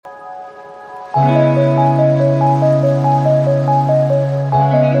All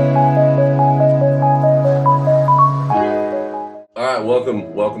right,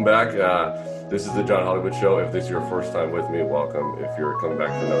 welcome back. This is the John Hollywood Show. If this is your first time with me, welcome. If you're coming back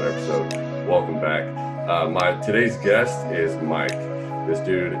for another episode, welcome back. Today's guest is Mike. This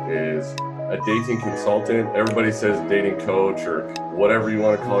dude is a dating consultant. Everybody says dating coach or whatever you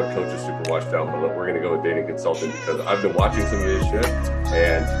want to call it. Coach is super washed out, but look, we're going to go with dating consultant because I've been watching some of this shit,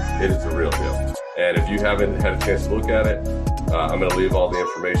 and it is the real deal. And if you haven't had a chance to look at it, I'm going to leave all the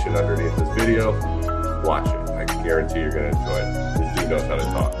information underneath this video. Watch it. I can guarantee you're going to enjoy it. This dude knows how to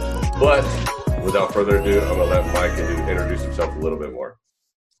talk. But without further ado, I'm going to let Mike introduce himself a little bit more.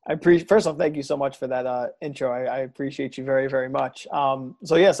 First off, thank you so much for that intro. I appreciate you very, very much.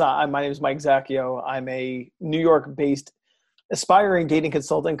 So yes, my name is Mike Zacchio. I'm a New York-based aspiring dating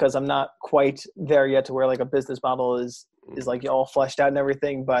consultant because I'm not quite there yet to where like a business model is like all fleshed out and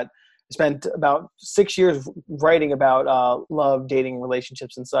everything. But I spent about 6 years writing about love, dating,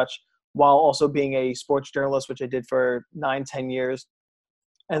 relationships, and such, while also being a sports journalist, which I did for 9-10 years.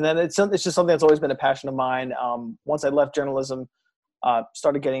 And then it's just something that's always been a passion of mine. Once I left journalism,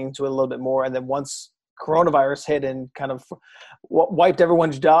 started getting into it a little bit more. And then once coronavirus hit and kind of wiped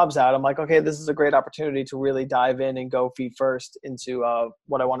everyone's jobs out, I'm like, okay, this is a great opportunity to really dive in and go feet first into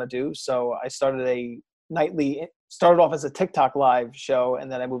what I want to do. So I started off as a TikTok live show,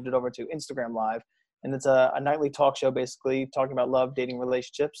 and then I moved it over to Instagram Live. And it's a nightly talk show, basically talking about love, dating,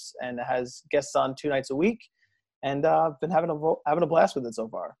 relationships, and it has guests on 2 nights a week. And I've been having a blast with it so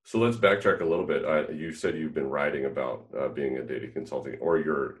far. So let's backtrack a little bit. You said you've been writing about being a dating consultant or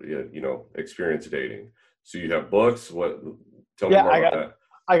your experience dating. So you have books. Tell me more about that.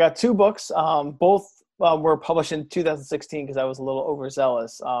 I got 2 books. Both were published in 2016 because I was a little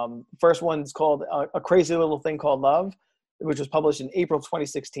overzealous. First one's called A Crazy Little Thing Called Love, which was published in April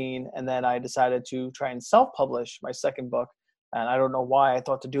 2016. And then I decided to try and self-publish my second book. And I don't know why I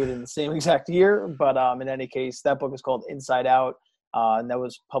thought to do it in the same exact year. But in any case, that book is called Inside Out. And that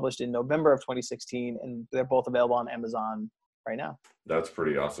was published in November of 2016. And they're both available on Amazon right now. That's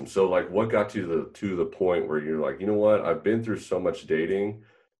pretty awesome. So like what got you to the point where you're like, you know what, I've been through so much dating,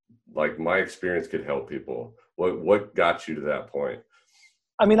 like my experience could help people. What got you to that point?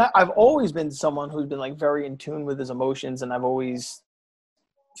 I mean, I've always been someone who's been like very in tune with his emotions, and I've always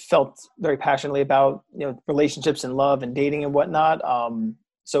felt very passionately about, relationships and love and dating and whatnot.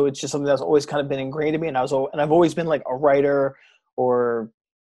 So it's just something that's always kind of been ingrained in me. And I've always been like a writer or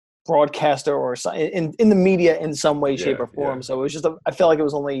broadcaster or in the media in some way, shape or form. Yeah. So it was just, I felt like it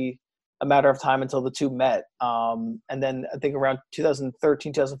was only a matter of time until the two met. And then I think around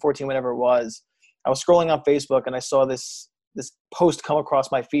 2013, 2014, whenever it was, I was scrolling on Facebook and I saw this post come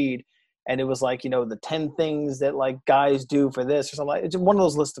across my feed. And it was like, the 10 things that like guys do for this or something like it's one of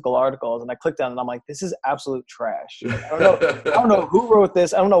those listicle articles. And I clicked on it and I'm like, this is absolute trash. I don't know who wrote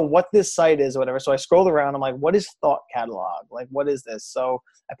this. I don't know what this site is or whatever. So I scrolled around. I'm like, what is Thought Catalog? Like, what is this? So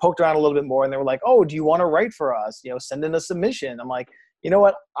I poked around a little bit more and they were like, oh, do you want to write for us? Send in a submission. I'm like, you know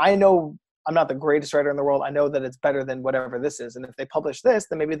what? I know I'm not the greatest writer in the world. I know that it's better than whatever this is. And if they publish this,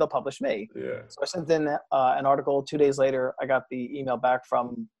 then maybe they'll publish me. Yeah. So I sent in an article. 2 days later, I got the email back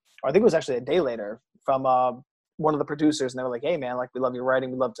from, or I think it was actually a day later, from one of the producers. And they were like, hey, man, like, we love your writing.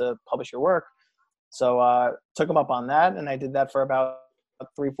 We'd love to publish your work. So took them up on that. And I did that for about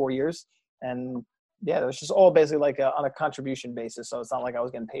 3-4 years. And yeah, it was just all basically like on a contribution basis. So it's not like I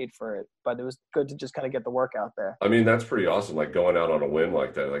was getting paid for it, but it was good to just kind of get the work out there. I mean, that's pretty awesome. Like going out on a whim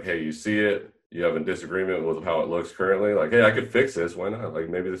like that. Like, hey, you see it, you have a disagreement with how it looks currently. Like, hey, I could fix this. Why not? Like,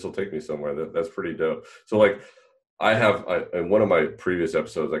 maybe this will take me somewhere. That's pretty dope. So like, in one of my previous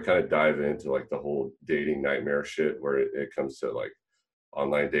episodes, I kind of dive into like the whole dating nightmare shit where it comes to like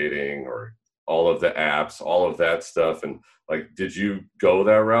online dating or all of the apps, all of that stuff. And like, did you go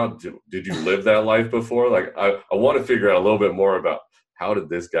that route? Did you live that life before? Like, I want to figure out a little bit more about how did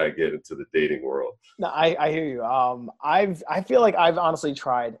this guy get into the dating world? No, I hear you. I feel like I've honestly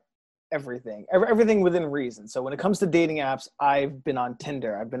tried everything within reason. So when it comes to dating apps, I've been on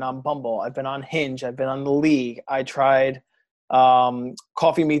Tinder, I've been on Bumble, I've been on Hinge, I've been on The League. I tried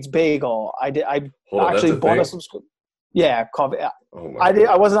Coffee Meets Bagel. I actually bought a subscription. Yeah, coffee. Oh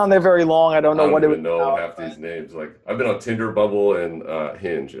I wasn't on there very long. I don't know what it was. I don't even know half these names. Like I've been on Tinder, Bumble, and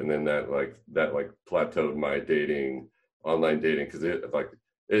Hinge, and then that plateaued my online dating because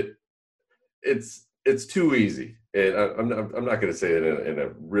it's too easy. And I'm not going to say it in a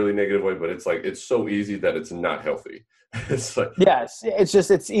really negative way, but it's like it's so easy that it's not healthy. It's like, yes,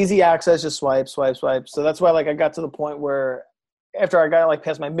 it's easy access, just swipe. So that's why like I got to the point where after I got like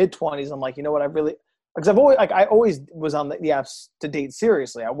past my mid-20s, I'm like, you know what, because I always was on the apps to date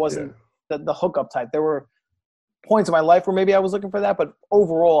seriously. I wasn't the hookup type. There were points in my life where maybe I was looking for that, but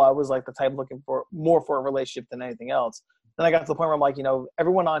overall I was like the type looking for more for a relationship than anything else. Then I got to the point where I'm like,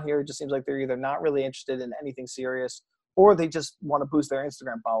 everyone on here just seems like they're either not really interested in anything serious or they just want to boost their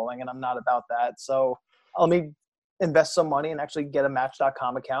Instagram following, and I'm not about that. So let me invest some money and actually get a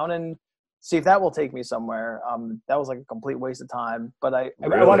Match.com account and see if that will take me somewhere. That was like a complete waste of time, but I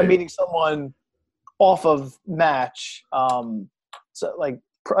wanted meeting someone off of Match. So like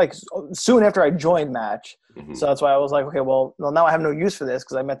soon after I joined Match. Mm-hmm. So that's why I was like, okay, well now I have no use for this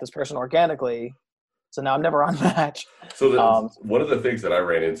because I met this person organically. So now I'm never on Match. So one of the things that I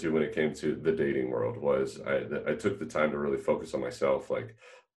ran into when it came to the dating world was I took the time to really focus on myself. Like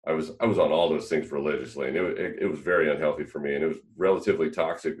I was on all those things religiously, and it was very unhealthy for me, and it was relatively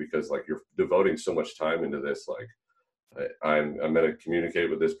toxic because like you're devoting so much time into this. Like I'm going to communicate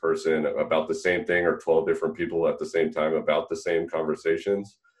with this person about the same thing, or 12 different people at the same time about the same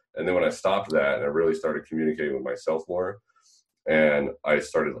conversations. And then when I stopped that and I really started communicating with myself more, and I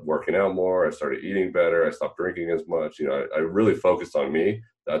started working out more, I started eating better, I stopped drinking as much, I really focused on me.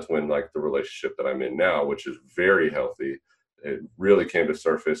 That's when like the relationship that I'm in now, which is very healthy, it really came to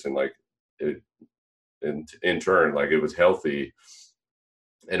surface, and like it, in turn, like it was healthy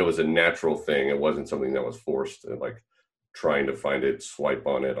and it was a natural thing. It wasn't something that was forced and like trying to find it, swipe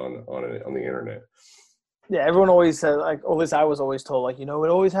on it on the internet. Yeah, everyone always said, like, or at least I was always told, like, it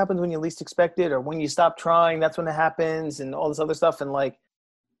always happens when you least expect it, or when you stop trying, that's when it happens, and all this other stuff. And like,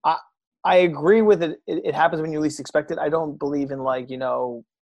 I agree with it. It happens when you least expect it. I don't believe in like,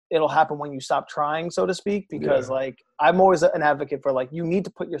 it'll happen when you stop trying, so to speak, because like I'm always an advocate for like you need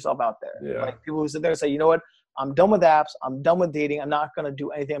to put yourself out there. Yeah. Like people who sit there and say, you know what, I'm done with apps, I'm done with dating, I'm not gonna do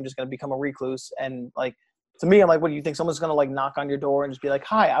anything, I'm just gonna become a recluse. And like to me, I'm like, what do you think? Someone's gonna like knock on your door and just be like,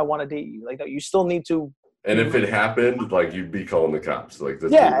 hi, I want to date you. Like, no, you still need to. And if it happened, like you'd be calling the cops. Like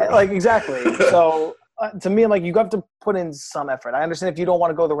like exactly. So to me, like you have to put in some effort. I understand if you don't want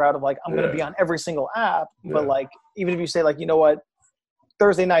to go the route of like I'm going to be on every single app, but like even if you say like, you know what,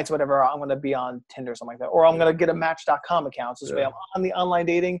 Thursday nights, whatever, I'm going to be on Tinder or something like that, or I'm going to get a Match.com account. So this way I'm on the online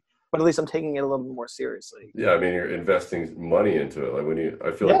dating, but at least I'm taking it a little bit more seriously. Yeah, I mean, you're investing money into it. Like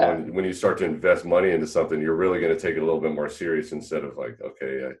I feel like when you start to invest money into something, you're really going to take it a little bit more serious instead of like,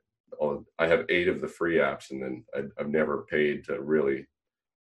 okay, I have 8 of the free apps, and then I've never paid to really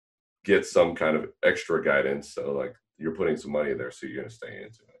get some kind of extra guidance. So like you're putting some money there, so you're going to stay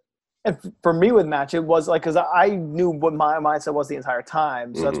into it. And for me with Match, it was like, because I knew what my mindset was the entire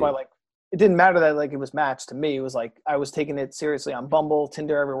time. So that's why like it didn't matter that like it was Match to me. It was like I was taking it seriously on Bumble,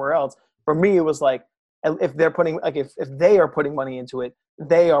 Tinder, everywhere else. For me, it was like if they're putting like if they are putting money into it,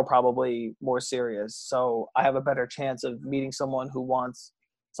 they are probably more serious. So I have a better chance of meeting someone who wants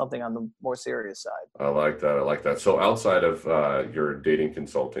something on the more serious side. I like that. So outside of your dating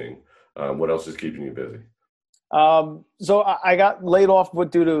consulting, what else is keeping you busy? So I got laid off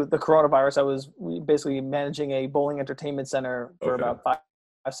due to the coronavirus. I was basically managing a bowling entertainment center for about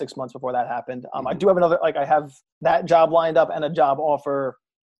 5-6 months before that happened. I do have another, like I have that job lined up and a job offer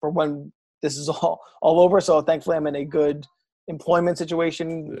for when this is all over. So thankfully I'm in a good employment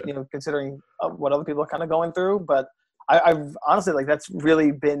situation, considering what other people are kind of going through. But I've honestly, like, that's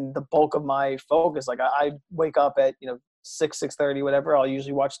really been the bulk of my focus. Like I wake up at, 6:30, whatever. I'll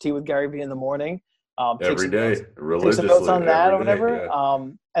usually watch Tea with Gary Vee in the morning. Every day, take some notes on that or whatever.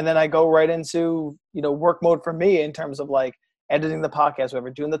 And then I go right into, work mode for me in terms of like editing the podcast,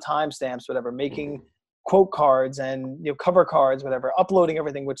 whatever, doing the timestamps, whatever, making quote cards and, cover cards, whatever, uploading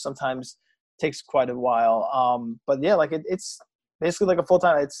everything, which sometimes takes quite a while. But yeah, like it's basically like a full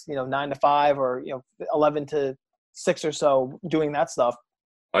time, it's, 9 to 5 or, 11 to 6 or so doing that stuff.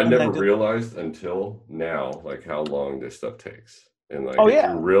 I never realized until now, like how long this stuff takes. And like,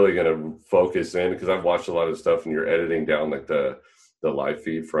 you're really going to focus in, because I've watched a lot of stuff and you're editing down like the live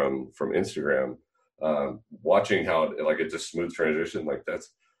feed from Instagram, watching how like it's a smooth transition. Like that's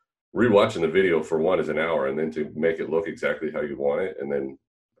rewatching the video for one is an hour, and then to make it look exactly how you want it. And then,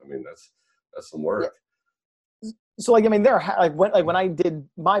 I mean, that's some work. Yeah. So like, I mean, when I did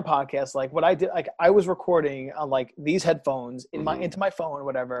my podcast, like what I did, like I was recording on like these headphones into my phone or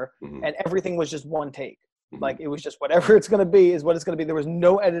whatever. And everything was just one take. Like it was just whatever it's going to be is what it's going to be. There was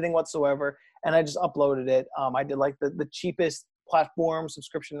no editing whatsoever. And I just uploaded it. I did like the cheapest platform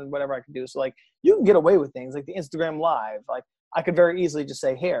subscription and whatever I could do. So like you can get away with things like the Instagram Live. Like I could very easily just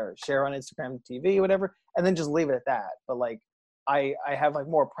say, here, share on Instagram TV, whatever, and then just leave it at that. But like I have like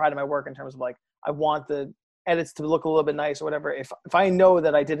more pride in my work in terms of like I want the edits to look a little bit nice or whatever. If I know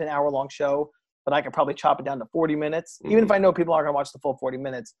that I did an hour-long show, but I could probably chop it down to 40 minutes, even if I know people aren't going to watch the full 40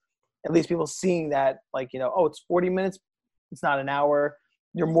 minutes, at least people seeing that, like, oh, it's 40 minutes. It's not an hour.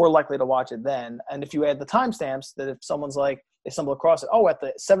 you're more likely to watch it then. And if you add the timestamps, that if someone's like, they stumble across it, oh, at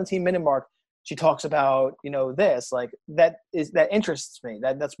the 17-minute mark, she talks about, this, like that interests me.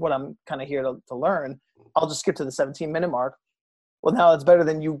 That's what I'm kind of here to learn. I'll just skip to the 17-minute mark. Well, now it's better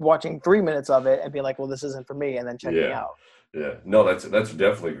than you watching 3 minutes of it and being like, well, this isn't for me, and then checking out. Yeah. No, that's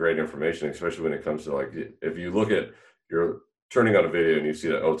definitely great information, especially when it comes to like, if you look at, you're turning on a video and you see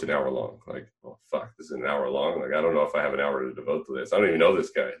that, oh, it's an hour long. Like, oh, fuck, this is an hour long. Like, I don't know if I have an hour to devote to this. I don't even know this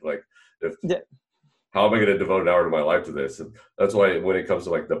guy. Like, how am I going to devote an hour to my life to this? And that's why when it comes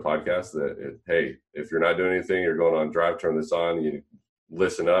to like the podcast, hey, if you're not doing anything, you're going on drive, turn this on, you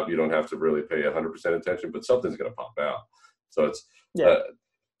listen up. You don't have to really pay 100% attention, but something's going to pop out. So it's,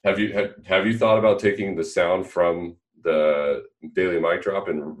 have you thought about taking the sound from the Daily Mic Drop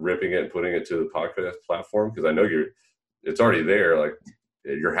and ripping it and putting it to the podcast platform? Because I know it's already there. Like,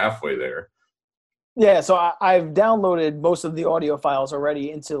 you're halfway there. Yeah, so I've downloaded most of the audio files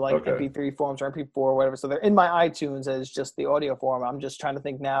already into like MP3 forms or MP4 or whatever. So they're in my iTunes as just the audio form. I'm just trying to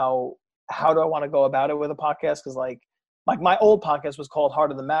think now, how do I want to go about it with a podcast? Because like my old podcast was called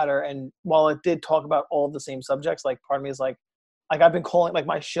Heart of the Matter, and while it did talk about all of the same subjects, like part of me is like I've been calling, like,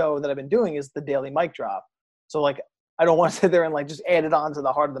 my show that I've been doing is the Daily Mic Drop. So like I don't want to sit there and like just add it on to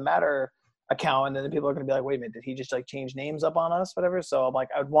the Heart of the Matter account, and then people are going to be like, wait a minute, did he just like change names up on us, whatever? So I'm like,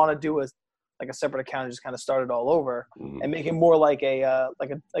 I'd want to do a separate account and just kind of start it all over and make it more like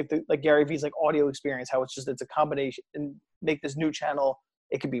like Gary Vee's like audio experience, how it's a combination, and make this new channel.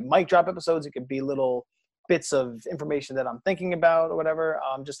 It could be mic drop episodes. It could be little bits of information that I'm thinking about or whatever.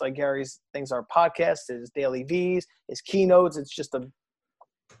 Just like Gary's things are podcasts, his daily V's, his keynotes. It's just a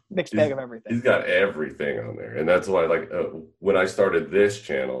mixed bag of everything. He's got everything on there. And that's why, like, when I started this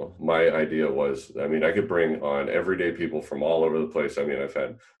channel, my idea was, I mean, I could bring on everyday people from all over the place. I mean, I've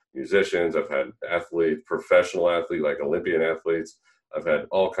had musicians, I've had athletes, professional athletes, like Olympian athletes. I've had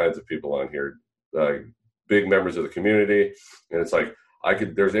all kinds of people on here, big members of the community. And it's like,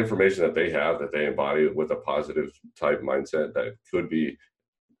 there's information that they have that they embody with a positive type mindset that could be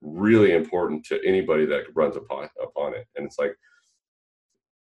really important to anybody that runs upon it. And it's like,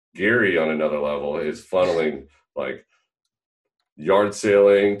 Gary on another level is funneling like yard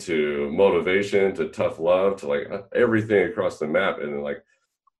sailing to motivation to tough love to like everything across the map. And then like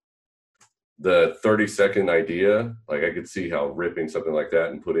the 30-second idea, like I could see how ripping something like that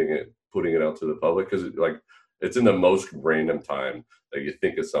and putting it out to the public, because it's in the most random time that you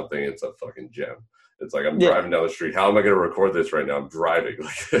think of something, it's a fucking gem. It's like, I'm driving down the street. How am I going to record this right now? I'm driving.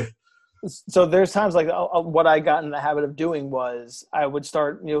 So there's times like what I got in the habit of doing was I would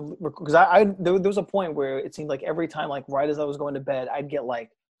start, because there was a point where it seemed like every time, like right as I was going to bed, I'd get like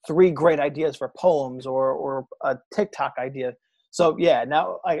 3 great ideas for poems or a TikTok idea. So yeah,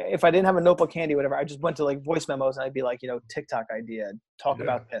 now if I didn't have a notebook handy, whatever, I just went to like voice memos and I'd be like, TikTok idea, talk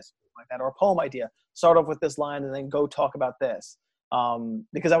about this, like that, or a poem idea. Start off with this line and then go talk about this.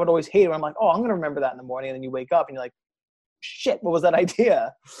 Because I would always hate it when I'm like, oh, I'm going to remember that in the morning. And then you wake up and you're like, shit, what was that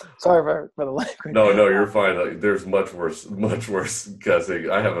idea? Sorry for the language. No, you're fine. Like, there's much worse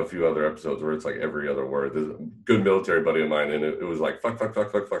cussing. I have a few other episodes where it's like every other word. There's a good military buddy of mine, and it was like fuck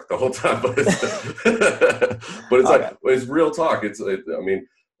the whole time. But it's like, it's real talk.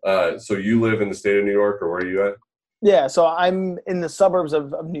 So you live in the state of New York, or where are you at? Yeah, so I'm in the suburbs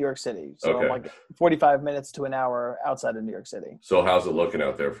of New York City. So I'm like 45 minutes to an hour outside of New York City. So how's it looking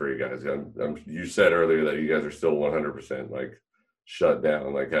out there for you guys? You said earlier that you guys are still 100% like shut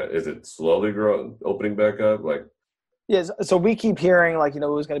down. Like, is it slowly opening back up? Like, yes. So we keep hearing like, it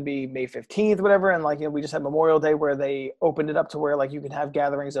was going to be May 15th, whatever. And like, we just had Memorial Day where they opened it up to where like you can have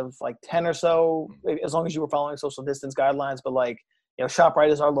gatherings of like 10 or so, as long as you were following social distance guidelines. But like, ShopRite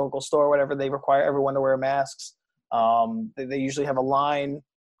is our local store, whatever. They require everyone to wear masks. They usually have a line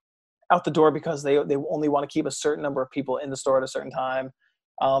out the door because they only want to keep a certain number of people in the store at a certain time.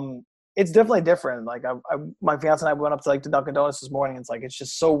 It's definitely different. Like my fiance and I went up to like the Dunkin' Donuts this morning. It's like, it's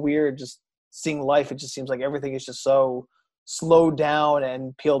just so weird just seeing life. It just seems like everything is just so slowed down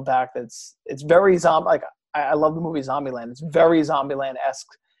and peeled back. It's very zombie. Like I love the movie Zombieland. It's very Zombieland-esque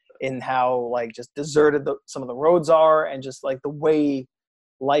in how like just deserted some of the roads are and just like the way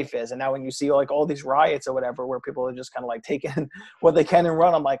life is. And now when you see like all these riots or whatever where people are just kind of like taking what they can and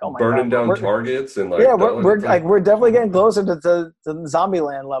run, I'm like, oh my god, burning down Targets and like, we're definitely getting closer to the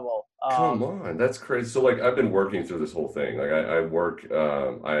Zombieland level. Come on, that's crazy. So like I've been working through this whole thing. Like I work,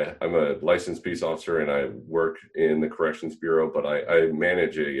 I'm a licensed peace officer and I work in the Corrections Bureau, but I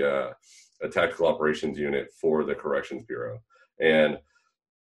manage a tactical operations unit for the Corrections Bureau. And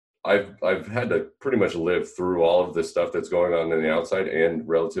I've had to pretty much live through all of this stuff that's going on the outside and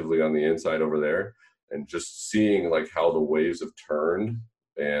relatively on the inside over there, and just seeing like how the waves have turned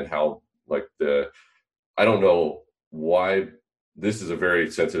and how like I don't know why this is a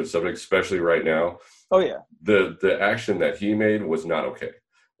very sensitive subject, especially right now. Oh yeah. The action that he made was not okay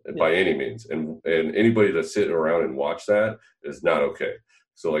by any means, and anybody that's sitting around and watch that is not okay.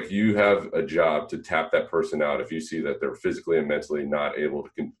 So like you have a job to tap that person out if you see that they're physically and mentally not able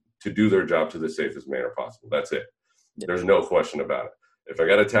to do their job to the safest manner possible. That's it. Yeah. There's no question about it. If I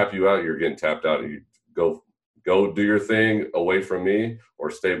got to tap you out, you're getting tapped out. You go do your thing away from me, or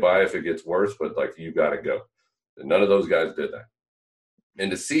stay by if it gets worse. But like you got to go. And none of those guys did that.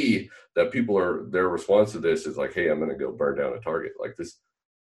 And to see that their response to this is like, hey, I'm going to go burn down a target like this.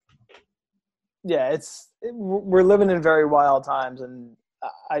 Yeah, we're living in very wild times, and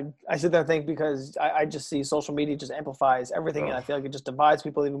I sit there and think, because I just see social media just amplifies everything, and I feel like it just divides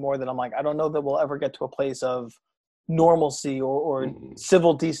people even more. That I'm like, I don't know that we'll ever get to a place of normalcy or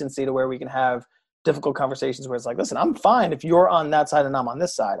civil decency to where we can have difficult conversations where it's like, listen, I'm fine if you're on that side and I'm on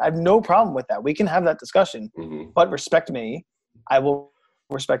this side. I have no problem with that. We can have that discussion, but respect me. I will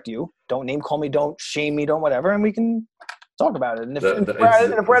respect you. Don't name call me. Don't shame me. Don't whatever. And we can talk about it. And if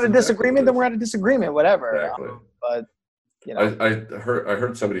we're at a disagreement, then we're at a disagreement, whatever. Exactly. But you know, I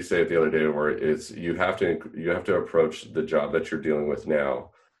heard somebody say it the other day where it's you have to approach the job that you're dealing with now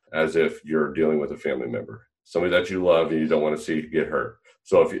as if you're dealing with a family member, somebody that you love and you don't want to see get hurt.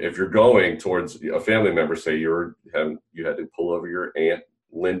 So if you're going towards a family member, say you had to pull over your Aunt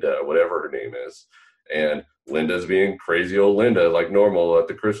Linda, whatever her name is, and Linda's being crazy old Linda like normal at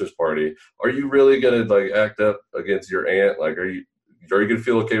the Christmas party, are you really gonna like act up against your aunt? Like are you gonna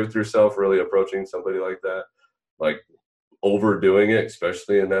feel okay with yourself really approaching somebody like that? Like overdoing it,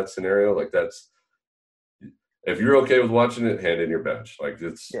 especially in that scenario, like that's, if you're okay with watching it, hand in your badge. Like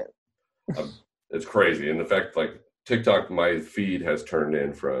it's crazy. And the fact like TikTok, my feed has turned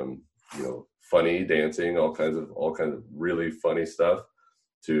in from, funny dancing, all kinds of really funny stuff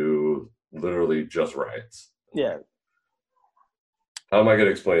to literally just riots. Yeah. How am I going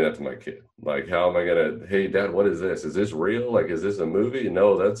to explain that to my kid? Like, how am I going to, hey dad, what is this? Is this real? Like, is this a movie?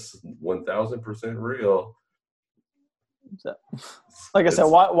 No, that's 1000% real. So, like I said,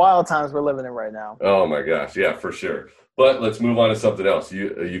 wild times we're living in right now. Oh my gosh, yeah, for sure. But let's move on to something else.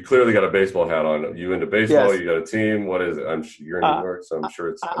 You clearly got a baseball hat on. You into baseball? Yes. You got a team? What is it? You're in New York, so I'm sure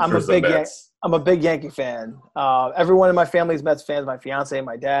it's. I'm a big Yankee fan. Everyone in my family is Mets fans. My fiance,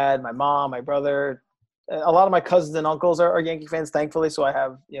 my dad, my mom, my brother. A lot of my cousins and uncles are Yankee fans, thankfully. So I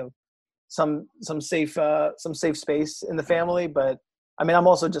have some safe space in the family. But I mean,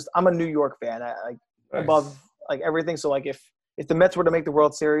 I'm a New York fan. Nice. Above like everything. So like if the Mets were to make the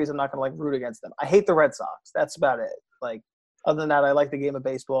World Series, I'm not gonna like root against them. I hate the Red Sox. That's about it. Like other than that, I like the game of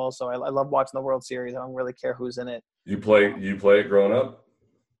baseball. So I love watching the World Series. I don't really care who's in it. You play it growing up?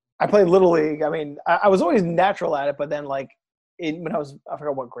 I played Little League. I mean, I was always natural at it, but then like when I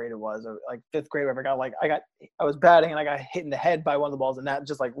forgot what grade it was, or like fifth grade, whatever. I was batting and I got hit in the head by one of the balls, and that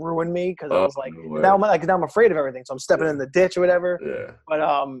just like ruined me because I was like, now I'm afraid of everything, so I'm stepping in the ditch or whatever. Yeah.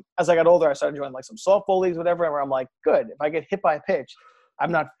 But as I got older, I started joining like some softball leagues, whatever, where I'm like, good. If I get hit by a pitch,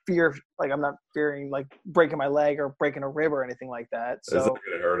 I'm not fearing like breaking my leg or breaking a rib or anything like that. So it's not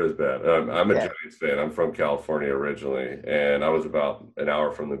gonna hurt as bad. I'm a Giants fan. I'm from California originally, and I was about an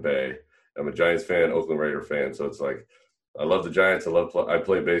hour from the Bay. I'm a Giants fan, Oakland Raider fan, so it's like I love the Giants. I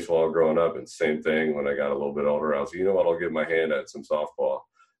played baseball growing up, and same thing when I got a little bit older. I was, you know what, I'll give my hand at some softball.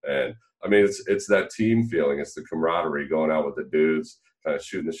 And I mean, it's that team feeling. It's the camaraderie, going out with the dudes, kind of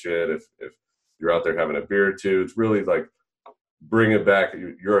shooting the shit. If you're out there having a beer or two, it's really like bring it back.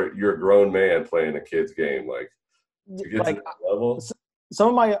 You're a grown man playing a kid's game. Like to get to that level.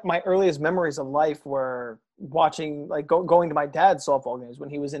 Some of my earliest memories of life were watching, like going to my dad's softball games when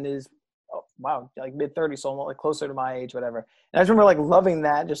he was in his like mid-30s, so like closer to my age, whatever. And I just remember like loving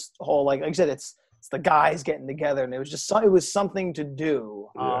that, just whole like I said, it's the guys getting together, and it was something to do.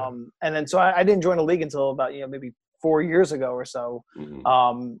 Yeah. And then so I didn't join a league until about maybe 4 years ago or so.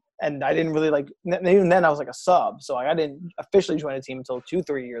 Mm-hmm. And I didn't really like, even then I was like a sub, so I didn't officially join a team until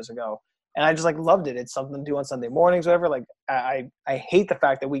 2-3 years ago. And I just like loved it. It's something to do on Sunday mornings, whatever. Like I hate the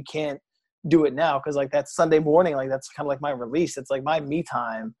fact that we can't do it now, because like that Sunday morning, like that's kind of like my release. It's like my me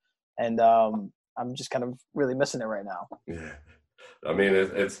time. And I'm just kind of really missing it right now. Yeah. I mean,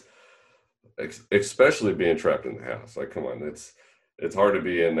 it's especially being trapped in the house. Like, come on, it's hard to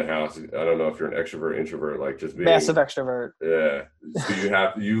be in the house. I don't know if you're an extrovert, introvert, like just being massive extrovert. Yeah.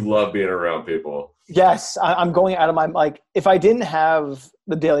 So you love being around people. Yes. I'm going out of my, like, if I didn't have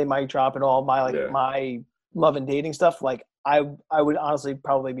the daily mic drop and all my, like my love and dating stuff, like I would honestly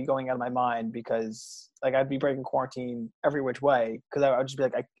probably be going out of my mind, because like I'd be breaking quarantine every which way, because I would just be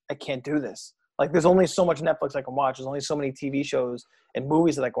like, I can't do this. Like there's only so much Netflix I can watch. There's only so many TV shows and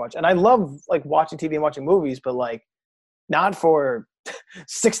movies that I can watch. And I love like watching TV and watching movies, but like not for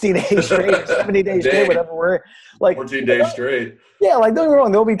 60 days straight or 70 days straight, whatever we're like 14 days straight. Yeah, like don't get me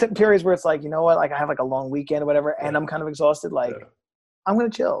wrong, there'll be periods where it's like, you know what, like I have like a long weekend or whatever, and I'm kind of exhausted. Like I'm gonna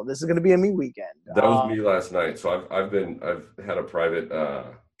chill. This is gonna be a me weekend. That was me last night. So I've had a private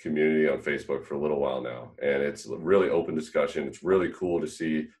community on Facebook for a little while now, and it's a really open discussion. It's really cool to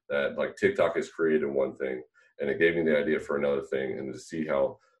see that like TikTok has created one thing, and it gave me the idea for another thing, and to see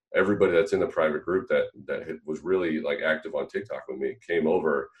how everybody that's in the private group that was really like active on TikTok with me came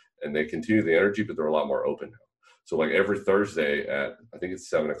over, and they continue the energy, but they're a lot more open now. So like every Thursday at, I think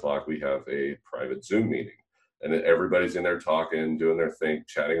it's 7:00, we have a private Zoom meeting, and then everybody's in there talking, doing their thing,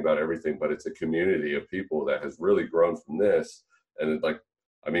 chatting about everything. But it's a community of people that has really grown from this. And it, like,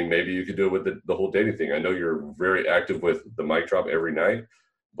 I mean, maybe you could do it with the whole dating thing. I know you're very active with the mic drop every night,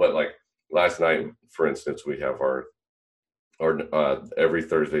 but like last night, for instance, we have our every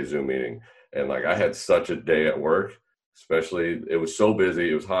Thursday Zoom meeting. And like, I had such a day at work, especially, it was so busy.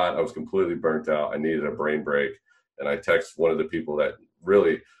 It was hot. I was completely burnt out. I needed a brain break. And I text one of the people that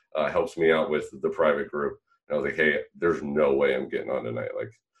really helps me out with the private group. And I was like, hey, there's no way I'm getting on tonight.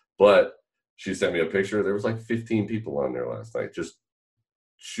 Like, but she sent me a picture. There was like 15 people on there last night, just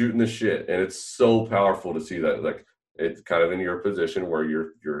shooting the shit. And it's so powerful to see that, like, it's kind of in your position where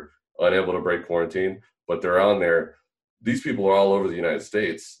you're unable to break quarantine, but they're on there. These people are all over the United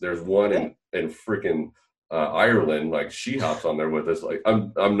States. There's one in freaking Ireland. Like, she hops on there with us. Like,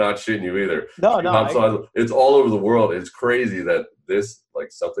 I'm not shitting you either. It's all over the world. It's crazy that this,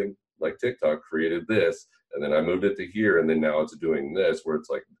 like, something like TikTok created this, and then I moved it to here, and then now it's doing this, where it's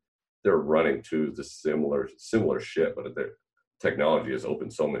like they're running to the similar shit, but their technology has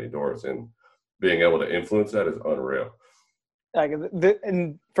opened so many doors, and being able to influence that is unreal. Like,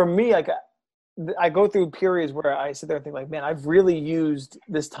 and for me, like, I go through periods where I sit there and think, like, man, I've really used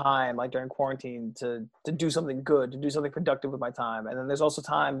this time, like during quarantine, to do something good, to do something productive with my time. And then there's also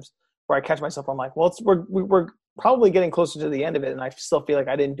times where I catch myself, I'm like, well, we're probably getting closer to the end of it, and I still feel like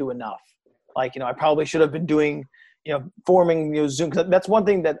I didn't do enough. Like, you know, I probably should have been doing, you know, forming, you know, Zoom, because that's one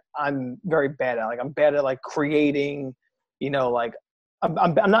thing that I'm very bad at. Like, I'm bad at like creating, you know, like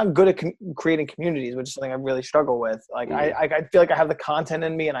I'm not good at creating communities, which is something I really struggle with. Like, I feel like I have the content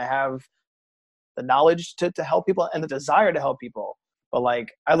in me, and I have the knowledge to help people and the desire to help people. But like,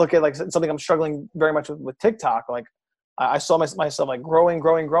 I look at like something I'm struggling very much with TikTok. Like, I saw myself like growing.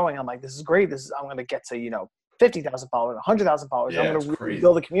 I'm like, this is great. I'm going to get to, you know, 50,000 followers, 100,000 followers. Yeah, I'm going to really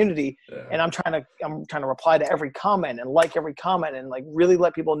build a community. Yeah. And I'm trying to reply to every comment and like every comment and like really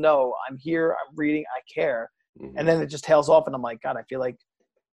let people know I'm here, I'm reading, I care. Mm-hmm. And then it just tails off, and I'm like, God, I feel like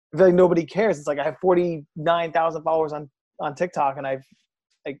nobody cares. It's like I have 49,000 followers on TikTok, and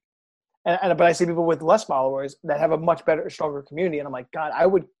but I see people with less followers that have a much better, stronger community. And I'm like, God, I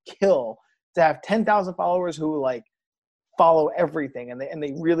would kill to have 10,000 followers who like follow everything and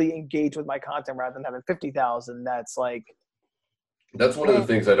they really engage with my content rather than having 50,000. That's one of the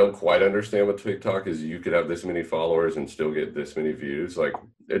things I don't quite understand with TikTok is you could have this many followers and still get this many views. Like,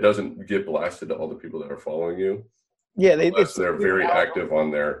 it doesn't get blasted to all the people that are following you. Yeah. They're very active on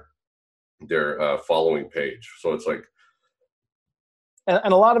their following page. So it's like,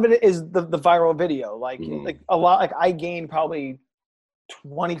 and a lot of it is the viral video. Like, like a lot, like I gained probably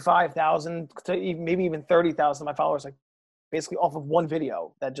 25,000 to maybe even 30,000 of my followers, like basically off of one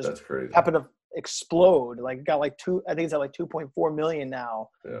video that just happened to explode. Like, got like I think it's at like 2.4 million now.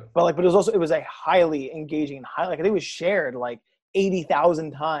 Yeah. But it was a highly engaging and like I think it was shared like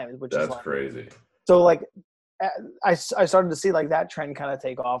 80,000 times, which is like crazy. So like I started to see like that trend kind of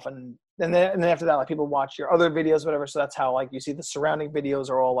take off, and then after that, like people watch your other videos, whatever. So that's how like you see the surrounding videos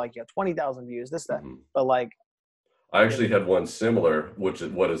are all like 20,000 views, this, that. But like, I actually had one similar, which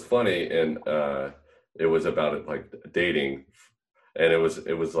is what is funny, and it was about it like dating, and it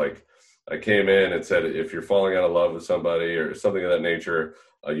was like I came in and said, if you're falling out of love with somebody or something of that nature,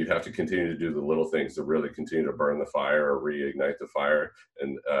 you have to continue to do the little things to really continue to burn the fire or reignite the fire,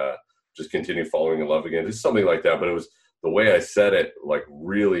 and just continue falling in love again. Just something like that. But it was the way I said it, like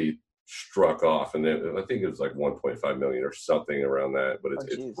really struck off, and then I think it was like 1.5 million or something around that. But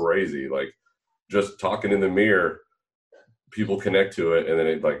it's crazy. Like, just talking in the mirror, people connect to it, and then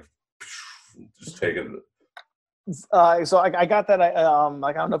it like just take it. So I got that. Like,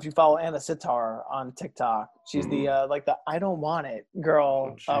 I don't know if you follow Anna Sitar on TikTok. She's the like the I don't want it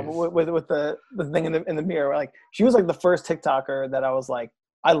girl with the thing in the mirror. Like, she was like the first TikToker that I was like,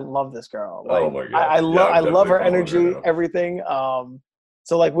 I love this girl. Like, oh my God. I love her energy, everything.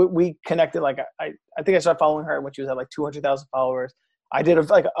 So like we connected. Like I think I started following her when she was at like 200,000 followers. I did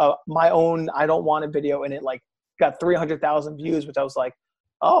my own I don't want it video, and it like got 300,000 views, which I was like,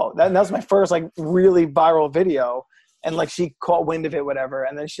 oh, that was my first like really viral video. And like she caught wind of it, whatever,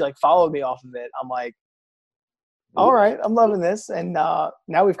 and then she like followed me off of it. I'm like, all right, I'm loving this. And now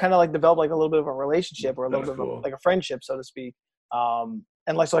we've kind of like developed like a little bit of a relationship, or a little bit of like a friendship, so to speak. And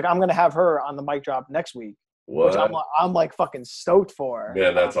like, so like I'm going to have her on the mic drop next week, which I'm like fucking stoked for.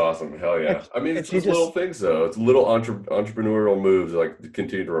 Man, that's awesome. Hell yeah. I mean, it's just little things though. It's little entrepreneurial moves like to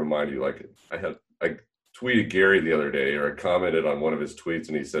continue to remind you. Like I tweeted Gary the other day, or I commented on one of his tweets,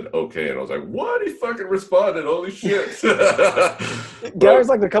 and he said, okay. And I was like, what? He fucking responded. Holy shit. Gary's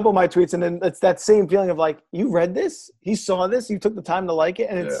like a couple of my tweets, and then it's that same feeling of like, you read this, he saw this, you took the time to like it.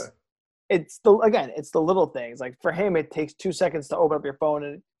 And it's the little things. Like for him, it takes 2 seconds to open up your phone,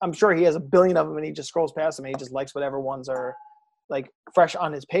 and I'm sure he has a billion of them, and he just scrolls past them and he just likes whatever ones are like fresh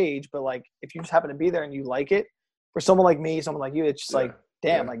on his page. But like, if you just happen to be there and you like it, for someone like me, someone like you, it's just like,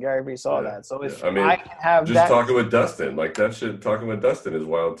 damn, like Gary Vee saw that. So if I can have just talking with Dustin, like that shit, talking with Dustin is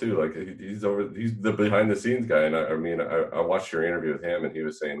wild too. Like he's the behind the scenes guy. And I watched your interview with him, and he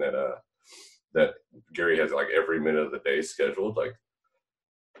was saying that Gary has like every minute of the day scheduled. Like,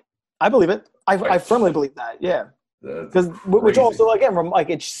 I believe it. I firmly believe that. Yeah. Because which also, again, like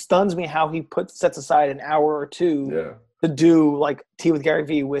it stuns me how he sets aside an hour or two to do like Tea with Gary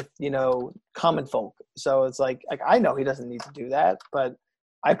Vee with, common folk. So it's like I know he doesn't need to do that, but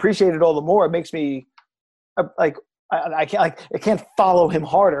I appreciate it all the more. It makes me like I can't follow him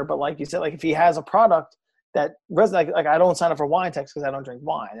harder, but like you said, like if he has a product that resonates, like I don't sign up for wine text because I don't drink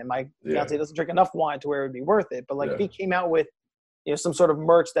wine, and my fiance doesn't drink enough wine to where it would be worth it. But like if he came out with some sort of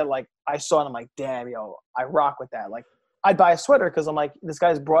merch that like I saw and I'm like, damn, I rock with that. Like I'd buy a sweater because I'm like, this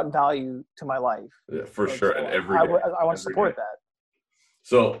guy's brought value to my life. Yeah, for sure. So and every day, I want to support that.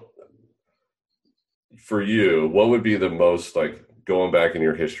 So for you, what would be the most, like, going back in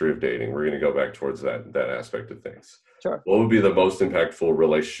your history of dating, we're going to go back towards that aspect of things. Sure. What would be the most impactful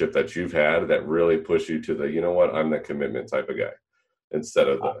relationship that you've had that really pushed you to the, you know what, I'm the commitment type of guy, instead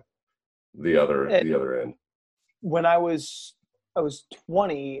of the other end? When I was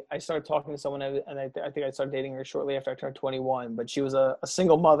 20, I started talking to someone, and I think I started dating her shortly after I turned 21, but she was a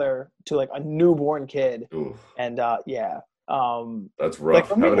single mother to like a newborn kid. Oof. And that's rough.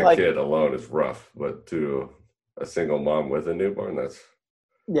 Like having a kid alone is rough, but to a single mom with a newborn, that's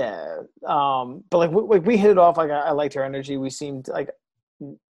but like we hit it off. Like I liked her energy. We seemed like,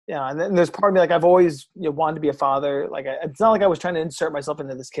 and then there's part of me, like I've always wanted to be a father. Like it's not like I was trying to insert myself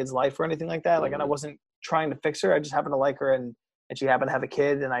into this kid's life or anything like that. Like, and I wasn't trying to fix her. I just happened to like her, and she happened to have a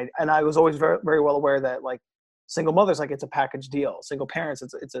kid. And I was always very, very well aware that like single mothers, like it's a package deal. Single parents,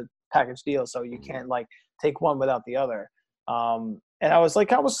 it's a package deal. So you can't like take one without the other. And I was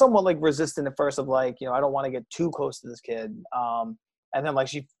somewhat like resistant at first of like, I don't want to get too close to this kid. And then like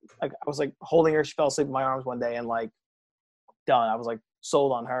I was like holding her, she fell asleep in my arms one day, and like done. I was like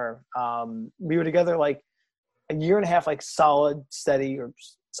sold on her. We were together like a year and a half, like solid, steady-ish,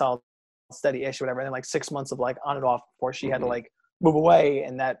 whatever. And then like 6 months of like on and off before she had to like move away.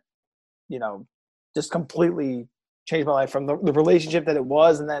 And that, just completely changed my life from the relationship that it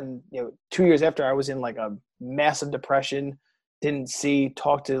was. And then, 2 years after, I was in like a massive depression, didn't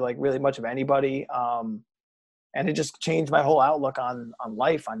talk to like really much of anybody. And it just changed my whole outlook on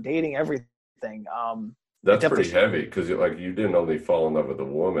life, on dating, everything. That's pretty heavy, because like you didn't only fall in love with a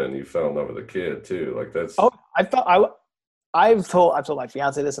woman, you fell in love with a kid too. Like that's. Oh, I've told my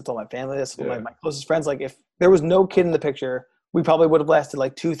fiance this, I've told my family this, I've told my closest friends. Like if there was no kid in the picture, we probably would have lasted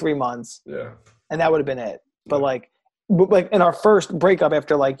like 2-3 months. Yeah. And that would have been it. But like in our first breakup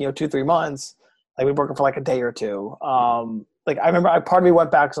after like 2-3 months, like we were working for like a day or two. Like I remember, part of me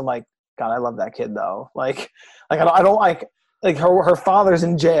went back because I'm like, God, I love that kid though. Like I don't like her father's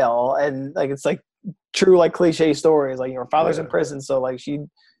in jail, and like it's like true like cliche stories. Like her father's in prison, so like she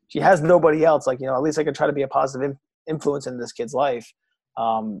has nobody else. Like at least I could try to be a positive influence in this kid's life.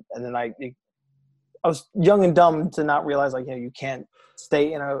 And then I was young and dumb to not realize like you can't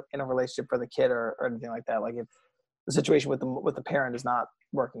stay in a relationship for the kid or anything like that. Like if the situation with the parent is not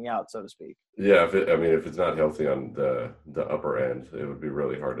working out, so to speak. Yeah, if it's not healthy on the upper end, it would be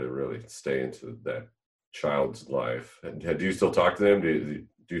really hard to really stay into that child's life. And do you still talk to them? Do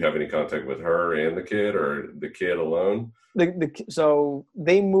you have any contact with her and the kid, or the kid alone? So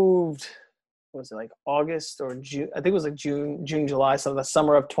they moved. What was it, like August or June? I think it was like June, July, so the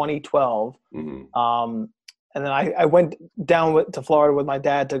summer of 2012. And then I went down to Florida with my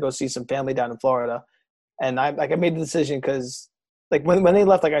dad to go see some family down in Florida. And I made the decision because like when they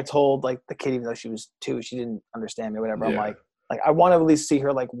left, like I told like the kid, even though she was 2, she didn't understand me or whatever. Yeah. I'm like I want to at least see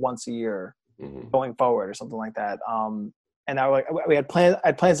her like once a year going forward or something like that. And we had plans. I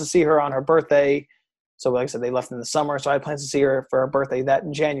had plans to see her on her birthday. So like I said, they left in the summer. So I had plans to see her for her birthday that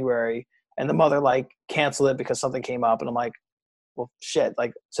in January. And the mother like canceled it because something came up. And I'm like, well, shit.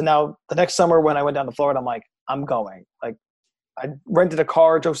 Like, so now the next summer when I went down to Florida, I'm like, I'm going. Like, I rented a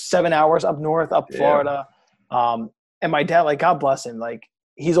car, drove 7 hours up north, up Florida. And my dad, like, God bless him. Like,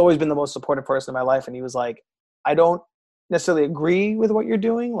 he's always been the most supportive person in my life. And he was like, I don't necessarily agree with what you're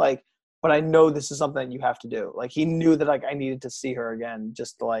doing. Like, but I know this is something that you have to do. Like, he knew that like I needed to see her again,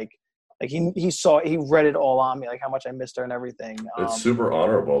 just to, like he read it all on me, like how much I missed her and everything. It's super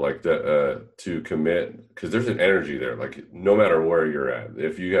honorable, like that, to commit, because there's an energy there. Like no matter where you're at,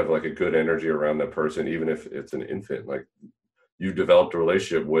 if you have like a good energy around that person, even if it's an infant, like you developed a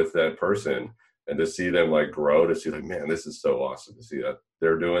relationship with that person, and to see them like grow, to see like, man, this is so awesome to see that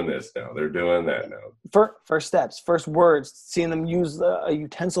they're doing this now, they're doing that now. First steps, first words, seeing them use a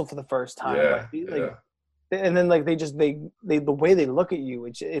utensil for the first time, and then like they the way they look at you,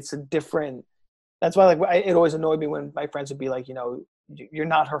 it's a different. That's why like it always annoyed me when my friends would be like, you're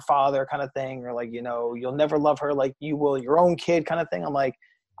not her father kind of thing, or like, you'll never love her like you will your own kid kind of thing. I'm like,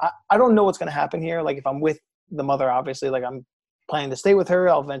 I don't know what's going to happen here. Like if I'm with the mother, obviously, like I'm planning to stay with her.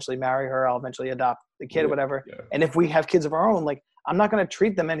 I'll eventually marry her. I'll eventually adopt the kid or whatever. Yeah. And if we have kids of our own, like I'm not going to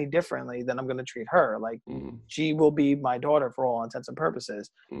treat them any differently than I'm going to treat her. Like she will be my daughter for all intents and purposes.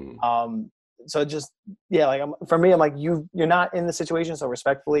 So just, like for me, I'm like, you're not in the situation. So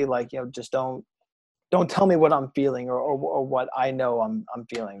respectfully, like, just don't tell me what I'm feeling or what I know I'm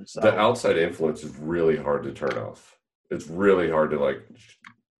feeling. So the outside influence is really hard to turn off. It's really hard to like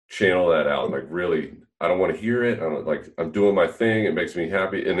channel that out. Like really, I don't want to hear it. I'm doing my thing. It makes me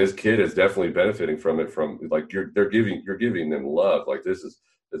happy. And this kid is definitely benefiting from it. From like, you're giving them love. Like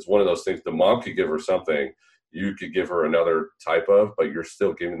it's one of those things. The mom could give her something. You could give her another type of, but you're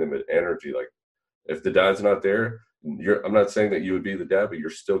still giving them an energy. Like if the dad's not there, I'm not saying that you would be the dad, but you're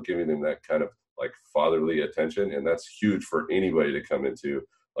still giving them that kind of like fatherly attention. And that's huge for anybody to come into.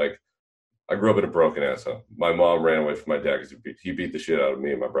 Like I grew up in a broken ass home. My mom ran away from my dad because he beat the shit out of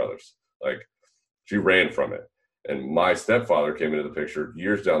me and my brothers. Like she ran from it. And my stepfather came into the picture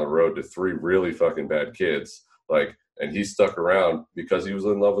years down the road to 3 really fucking bad kids. Like, and he stuck around because he was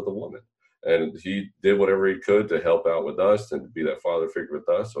in love with a woman. And he did whatever he could to help out with us and to be that father figure with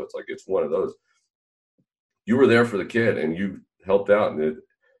us. So it's like, it's one of those. You were there for the kid and you helped out. And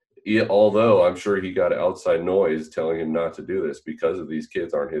although I'm sure he got outside noise telling him not to do this because of these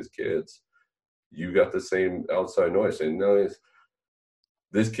kids aren't his kids, you got the same outside noise saying, no,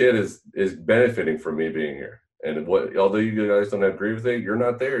 this kid is benefiting from me being here. And although you guys don't agree with it, you're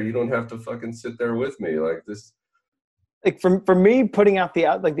not there. You don't have to fucking sit there with me like this. Like for me, putting out the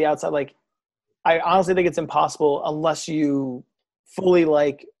outside, like I honestly think it's impossible unless you fully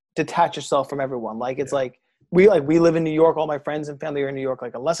like detach yourself from everyone. Like it's like we live in New York. All my friends and family are in New York.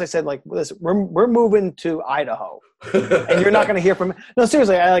 Like unless I said like, listen, we're moving to Idaho, and you're not going to hear from. No,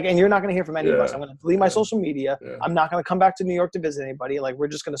 seriously, and you're not going to hear from any of us. I'm going to delete my social media. I'm not going to come back to New York to visit anybody. Like we're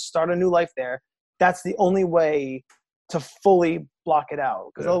just going to start a new life there. That's the only way to fully block it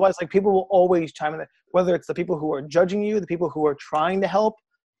out. Because otherwise, like people will always chime in. Whether it's the people who are judging you, the people who are trying to help,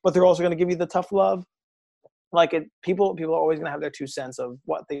 but they're also going to give you the tough love. Like people are always going to have their 2 cents of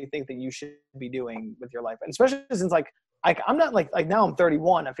what they think that you should be doing with your life. And especially since like I'm not like now I'm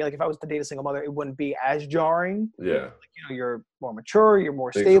 31. I feel like if I was to date a single mother, it wouldn't be as jarring. Yeah. Like, you're more mature, you're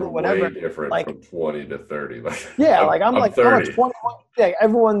more stable, whatever. Way different like, from 20 to 30. Like, I'm like 30. I'm 21. Yeah,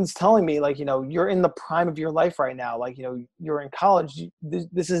 everyone's telling me like, you're in the prime of your life right now. Like, you're in college.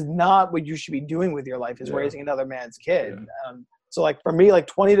 This is not what you should be doing with your life, is raising another man's kid. Yeah. So like for me, like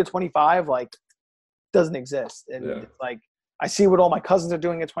 20 to 25, like doesn't exist. And it's like, I see what all my cousins are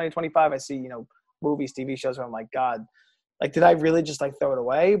doing at 20, 25. I see, movies, TV shows where I'm like, God, like, did I really just like throw it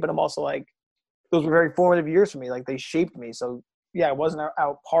away? But I'm also like, those were very formative years for me. Like they shaped me. So yeah, I wasn't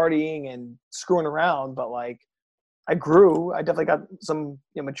out partying and screwing around, but like I grew. I definitely got some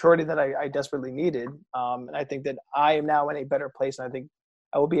maturity that I desperately needed. And I think that I am now in a better place. And I think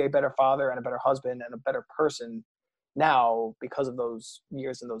I will be a better father and a better husband and a better person now because of those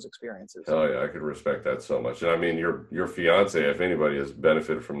years and those experiences. Oh yeah, I could respect that so much. And I mean, your fiance, if anybody has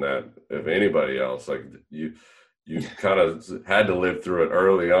benefited from that, if anybody else, like you kind of had to live through it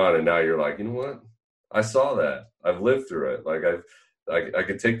early on, and now you're like, you know what? I saw that. I've lived through it. Like I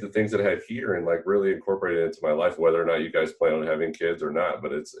could take the things that I had here and like really incorporate it into my life, whether or not you guys plan on having kids or not.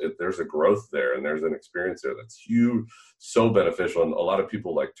 But there's a growth there and there's an experience there that's huge, so beneficial. And a lot of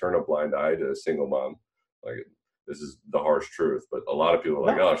people like turn a blind eye to a single mom. Like, this is the harsh truth, but a lot of people are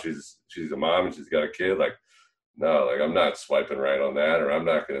like, oh, she's a mom and she's got a kid. Like, no, like I'm not swiping right on that, or I'm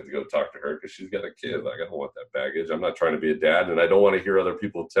not going to go talk to her because she's got a kid. Like I don't want that baggage. I'm not trying to be a dad, and I don't want to hear other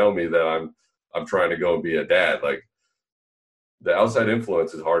people tell me that I'm trying to go and be a dad. Like the outside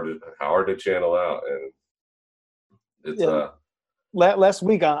influence is hard to channel out, and it's Yeah. Last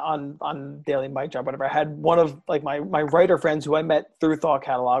week on Daily Mic Drop, whatever, I had one of like my writer friends who I met through Thought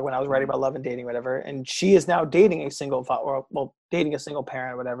Catalog when I was writing about love and dating, whatever, and she is now dating a single or well, dating a single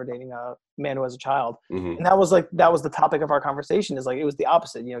parent, whatever, dating a man who has a child, mm-hmm. and that was the topic of our conversation. Is like it was the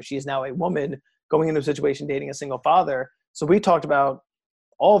opposite. You know, she is now a woman going into a situation dating a single father. So we talked about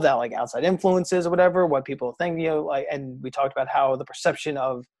all of that, like outside influences or whatever, what people think, you know, like, and we talked about how the perception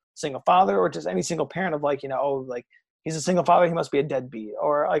of single father or just any single parent of like, you know, oh, like he's a single father, he must be a deadbeat,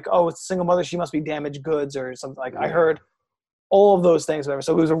 or like, oh, it's a single mother, she must be damaged goods or something. Like I heard all of those things, whatever.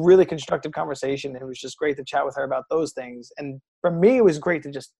 So it was a really constructive conversation. And it was just great to chat with her about those things. And for me, it was great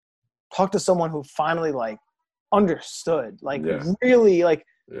to just talk to someone who finally like understood, like really like,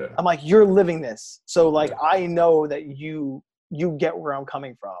 I'm like, you're living this. So like, I know that you get where I'm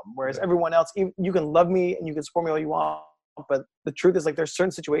coming from. Whereas everyone else, you can love me and you can support me all you want. But the truth is like, there's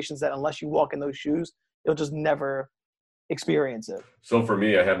certain situations that unless you walk in those shoes, you'll just never experience it. So for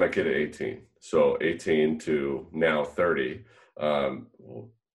me, I had my kid at 18. So 18 to now 30,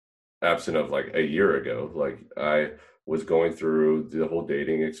 absent of like a year ago, like I was going through the whole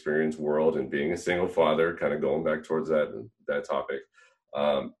dating experience world and being a single father, kind of going back towards that topic.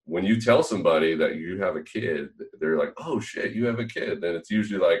 When you tell somebody that you have a kid, they're like, oh shit, you have a kid. Then it's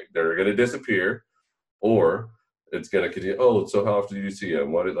usually like they're going to disappear, or it's going to continue. Oh, so how often do you see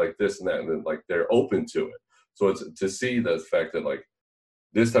him? What is like this and that? And then like they're open to it. So it's to see the fact that like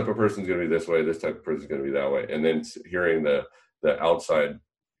this type of person is going to be this way, this type of person is going to be that way. And then hearing the outside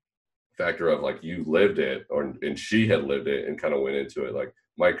factor of like you lived it, and she had lived it and kind of went into it. Like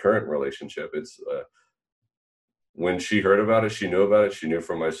my current relationship, it's when she heard about it, she knew about it. She knew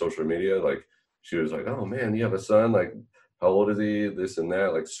from my social media. Like she was like, "Oh man, you have a son. Like how old is he? This and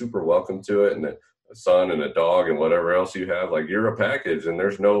that. Like super welcome to it, and a son and a dog and whatever else you have. Like you're a package, and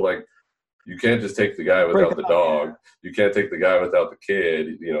there's no like." You can't just take the guy without the dog. You can't take the guy without the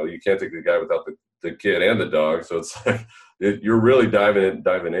kid. You know, you can't take the guy without the kid and the dog. So it's like you're really diving in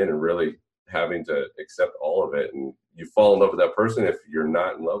and really having to accept all of it. And you fall in love with that person. If you're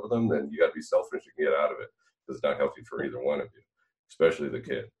not in love with them, then you got to be selfish and get out of it because it's not healthy for either one of you, especially the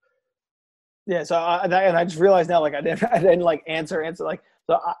kid. Yeah. So I just realized now, like I didn't like answer. Like,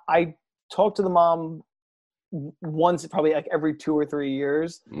 so I talked to the mom once probably like every 2 or 3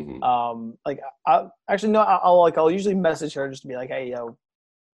 years. Like I'll usually message her just to be like, hey,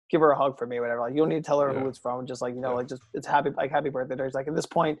 give her a hug for me or whatever. Like you don't need to tell her who it's from, just like, like just it's happy birthday. There's like at this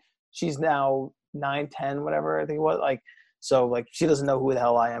point she's now 9, 10, whatever I think it was, like, so like she doesn't know who the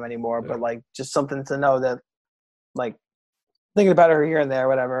hell I am anymore, but like just something to know that like thinking about her here and there,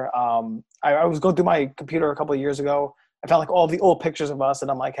 whatever. I was going through my computer a couple of years ago. I found like all the old pictures of us,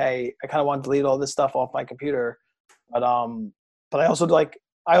 and I'm like, hey, I kind of want to delete all this stuff off my computer, but I also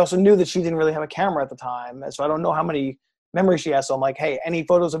knew that she didn't really have a camera at the time, so I don't know how many memories she has. So I'm like, hey, any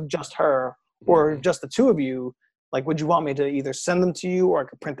photos of just her or just the two of you, like, would you want me to either send them to you or I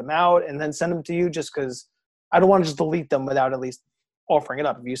could print them out and then send them to you? Just because I don't want to just delete them without at least offering it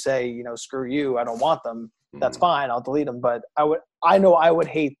up. If you say, screw you, I don't want them, that's fine, I'll delete them. But I know I would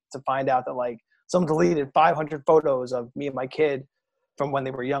hate to find out that like someone deleted 500 photos of me and my kid from when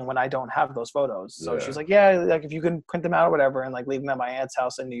they were young when I don't have those photos. So she's like, yeah, like if you can print them out or whatever and like leave them at my aunt's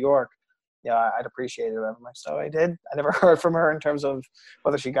house in New York, I'd appreciate it. I'm like, so I did. I never heard from her in terms of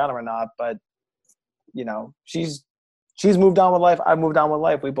whether she got them or not, but she's moved on with life. I've moved on with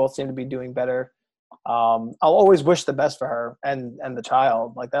life. We both seem to be doing better. I'll always wish the best for her and the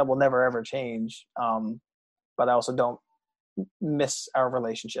child. Like that will never ever change. But I also don't miss our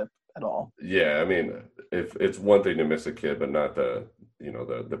relationship at all. Yeah, I mean, if it's one thing to miss a kid, but not the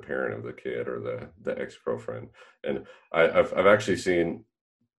parent of the kid or the ex-girlfriend. And I've actually seen,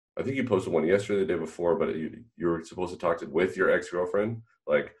 I think you posted one yesterday, the day before, but you were supposed to talk with your ex-girlfriend,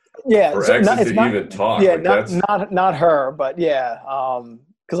 like for so exes to even talk. Yeah, like that's not her, but yeah,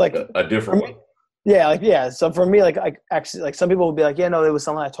 because like a different one. Yeah, like So for me, like I actually like some people would be like, yeah, no, it was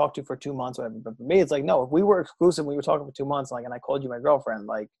someone I talked to for 2 months, whatever. But for me, it's like, no, if we were exclusive, we were talking for 2 months, like, and I called you my girlfriend,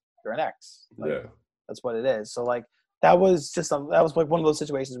 like you're an ex. Like, that's what it is. So like that was like one of those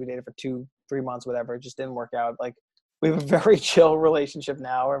situations we dated for 2-3 months, whatever. It just didn't work out. Like we have a very chill relationship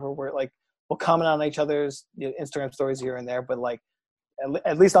now. Where we're like we'll comment on each other's Instagram stories here and there, but like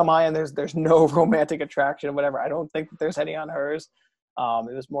at least on my end, there's no romantic attraction or whatever. I don't think that there's any on hers.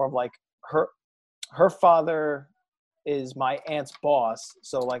 It was more of like her father is my aunt's boss.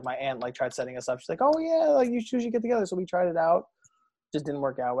 So like my aunt like tried setting us up. She's like, oh yeah, like you two should get together. So we tried it out. Just didn't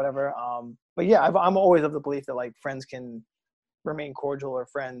work out, whatever. But yeah, I'm always of the belief that like friends can remain cordial, or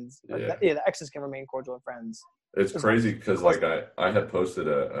friends, Yeah. the exes can remain cordial and friends. It's crazy because like I had posted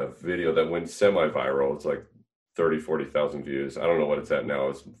a video that went semi-viral. It's like 30,000-40,000 views. I don't know what it's at now.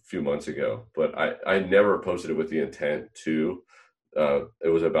 It's a few months ago, but I never posted it with the intent to. It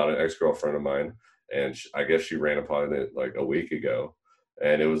was about an ex-girlfriend of mine, and I guess she ran upon it like a week ago,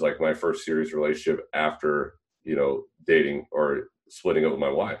 and it was like my first serious relationship after, you know, dating or splitting up with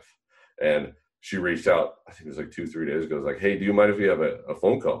my wife. And she reached out, I think it was like 2-3 days ago. It was like, hey, do you mind if we have a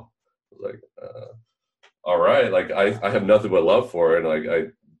phone call? I was like, all right. Like I have nothing but love for her. And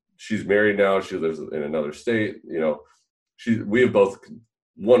like she's married now. She lives in another state. You know, we have both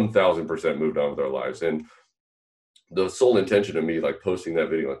 1,000% moved on with our lives. And the sole intention of me like posting that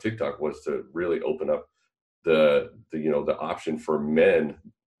video on TikTok was to really open up the you know, the option for men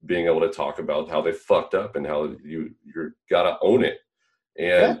being able to talk about how they fucked up and how you're gotta own it.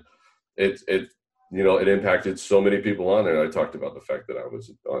 And it you know, it impacted so many people on there. I talked about the fact that I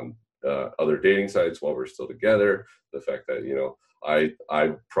was on other dating sites while we're still together. The fact that, you know,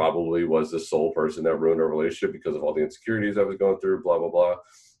 I probably was the sole person that ruined our relationship because of all the insecurities I was going through, blah, blah, blah.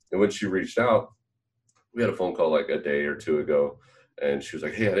 And when she reached out, we had a phone call like a day or two ago, and she was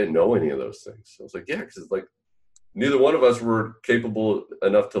like, hey, I didn't know any of those things. I was like, yeah, because it's like neither one of us were capable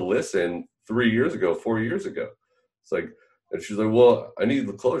enough to listen 3 years ago, 4 years ago. It's like, and she's like, well, I need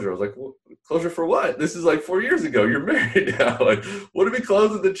the closure. I was like, well, closure for what? This is like 4 years ago. You're married now. Like, what are we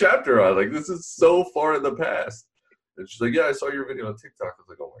closing the chapter on? Like, this is so far in the past. And she's like, yeah, I saw your video on TikTok. I was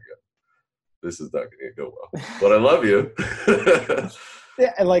like, oh my God, this is not going to go well. But I love you.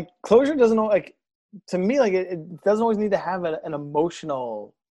 Yeah, and like closure doesn't like, to me, like it doesn't always need to have an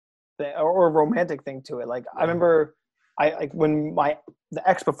emotional thing or a romantic thing to it. Like I remember like when the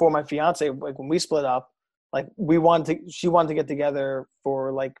ex before my fiance, like when we split up, like she wanted to get together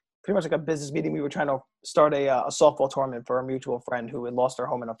for like pretty much like a business meeting. We were trying to start a softball tournament for a mutual friend who had lost her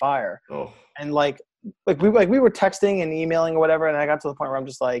home in a fire. Oh. And like we were texting and emailing or whatever. And I got to the point where I'm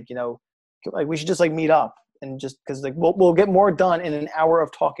just like, you know, like we should just like meet up and just, cause like we'll get more done in an hour of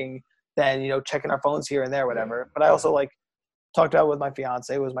talking than, you know, checking our phones here and there, whatever. But I also like talked out with my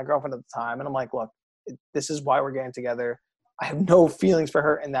fiance, who was my girlfriend at the time. And I'm like, look, this is why we're getting together. I have no feelings for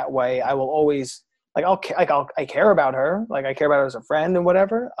her in that way. I will always I care about her. Like I care about her as a friend and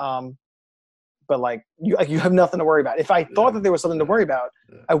whatever. But like you have nothing to worry about. If I thought that there was something to worry about,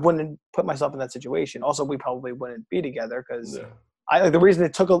 I wouldn't put myself in that situation. Also, we probably wouldn't be together because the reason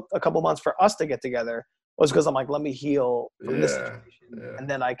it took a couple months for us to get together was because I'm like, let me heal from this situation, and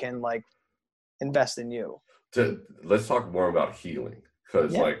then I can like invest in you. Let's talk more about healing,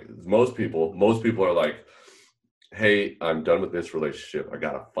 because like most people are like, hey, I'm done with this relationship. I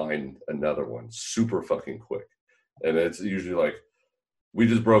gotta find another one super fucking quick. And it's usually like, we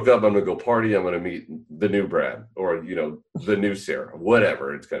just broke up. I'm gonna go party. I'm gonna meet the new Brad, or, you know, the new Sarah,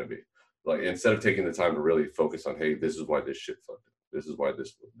 whatever it's gonna be. Like, instead of taking the time to really focus on, hey, this is why this shit fucked up. This is why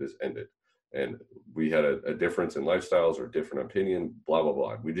this ended. And we had a difference in lifestyles or different opinion, blah, blah,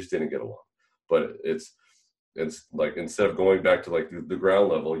 blah. We just didn't get along. But it's like, instead of going back to like the ground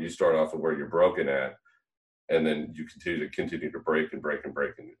level, you start off at where you're broken at, and then you continue to break and break and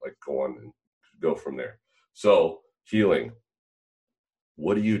break and like go on and go from there. So healing,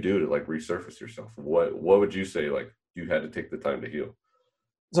 what do you do to like resurface yourself? What would you say like you had to take the time to heal?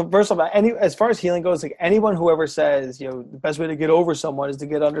 So first of all, as far as healing goes, like anyone who ever says, you know, the best way to get over someone is to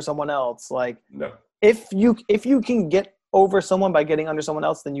get under someone else. Like, no. If you can get over someone by getting under someone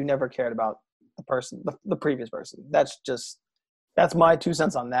else, then you never cared about the person, the previous person. That's my 2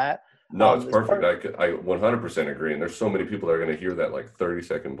 cents on that. No, it's perfect. I 100% agree. And there's so many people that are going to hear that like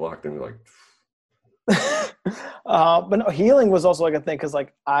 30-second block and be like, but no, healing was also like a thing because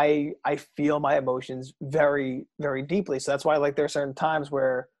like I feel my emotions very, very deeply. So that's why like there are certain times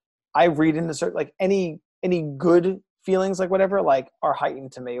where I read into certain like any good feelings like whatever like are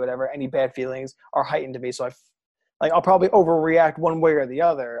heightened to me. Whatever, any bad feelings are heightened to me. So I'll probably overreact one way or the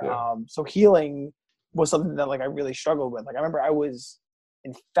other. Yeah. So healing was something that like I really struggled with. Like I remember I was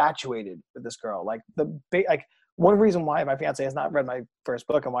infatuated with this girl. Like one reason why my fiance has not read my first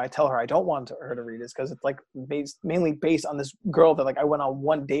book and why I tell her I don't want her to read is because it's like mainly based on this girl that like I went on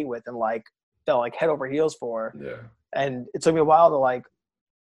one date with and like fell like head over heels for. Yeah. And it took me a while to like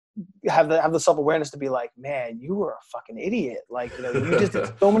have the self-awareness to be like, man, you were a fucking idiot. Like, you know, you just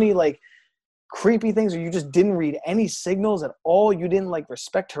did so many like creepy things, or you just didn't read any signals at all. You didn't like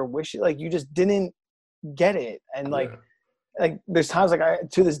respect her wishes. Like you just didn't get it. And like there's times like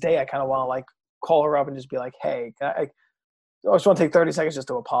to this day I kind of want to like call her up and just be like, hey, I just want to take 30 seconds just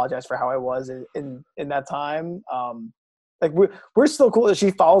to apologize for how I was in that time. Like we're still cool.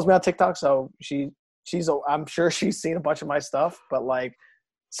 She follows me on TikTok, so I'm sure she's seen a bunch of my stuff, but like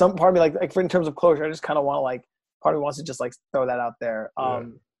some part of me, like for in terms of closure, I just kind of want to like, part of me wants to just like throw that out there.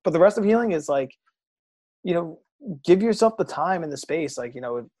 But the rest of healing is like, give yourself the time and the space, like,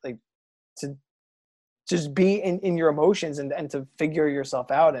 like to just be in your emotions and to figure yourself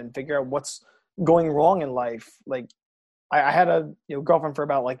out and figure out what's going wrong in life. Like I had a girlfriend for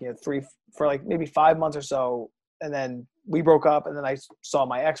about like for like maybe 5 months or so, and then we broke up, and then I saw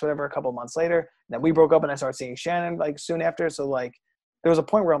my ex whatever a couple of months later, and then we broke up, and I started seeing Shannon like soon after. So like there was a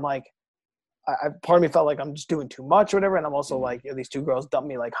point where I'm like, part of me felt like I'm just doing too much or whatever, and I'm also like, these two girls dumped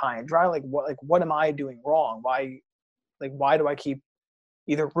me like high and dry. Like what am I doing wrong? Why do I keep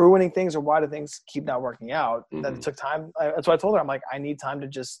either ruining things, or why do things keep not working out? That it took time. That's why I told her, I'm like, I need time to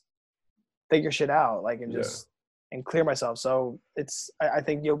just figure shit out, like, and just and clear myself. So I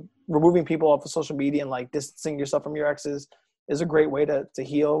think removing people off of social media and like distancing yourself from your exes is a great way to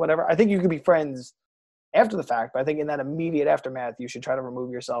heal. Whatever. I think you can be friends after the fact, but I think in that immediate aftermath, you should try to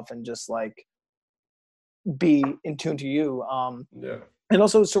remove yourself and just like be in tune to you. And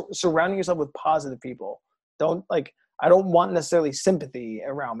also surrounding yourself with positive people. I don't want necessarily sympathy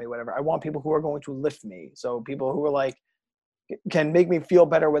around me, whatever. I want people who are going to lift me. So people who are like, can make me feel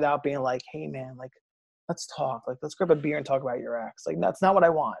better without being like, hey man, like, let's talk. Like, let's grab a beer and talk about your ex. Like, that's not what I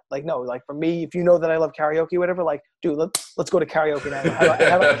want. Like, no, like for me, if you know that I love karaoke, whatever, like, dude, let's go to karaoke night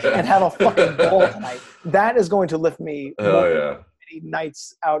and have a fucking ball tonight. That is going to lift me more than many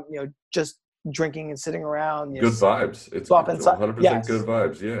nights out, just drinking and sitting around. Good vibes. It's 100% good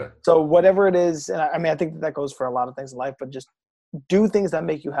vibes. Yeah. So whatever it is, and I mean, I think that goes for a lot of things in life, but just do things that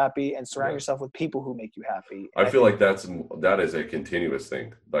make you happy and surround yourself with people who make you happy. I feel like that is a continuous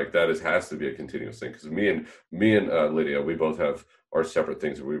thing. Like that has to be a continuous thing. Because me and Lydia, we both have our separate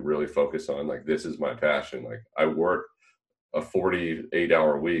things that we really focus on. Like this is my passion. Like I work a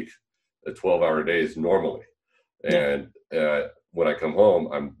 48-hour week, 12-hour days normally, and when I come home,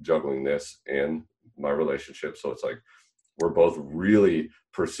 I'm juggling this and my relationship. So it's like we're both really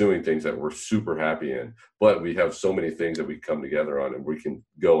pursuing things that we're super happy in, but we have so many things that we come together on and we can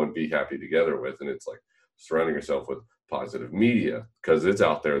go and be happy together with. And it's like surrounding yourself with positive media, because it's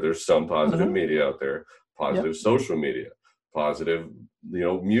out there. There's some positive media out there, positive social media, positive,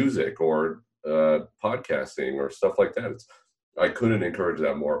 music or podcasting or stuff like that. I couldn't encourage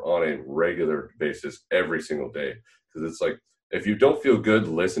that more on a regular basis every single day. Because it's like, if you don't feel good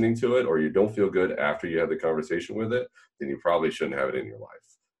listening to it, or you don't feel good after you have the conversation with it, then you probably shouldn't have it in your life.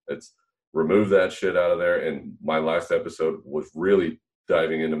 It's remove that shit out of there. And my last episode was really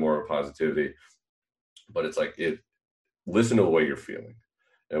diving into more positivity, but it's like, listen to the way you're feeling.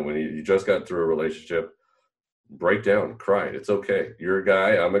 And when you just got through a relationship, break down, cry. It's okay. You're a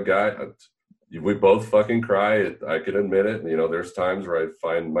guy. I'm a guy. We both fucking cry. I can admit it. There's times where I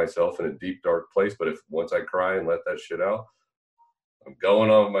find myself in a deep, dark place, but once I cry and let that shit out, I'm going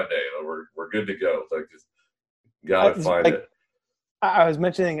on with my day. We're good to go. It's like, just gotta find it. I was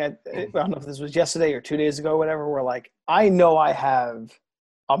mentioning, I don't know if this was yesterday or 2 days ago, whatever, where like, I know I have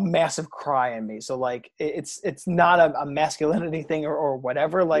a massive cry in me. So like, it's not a masculinity thing or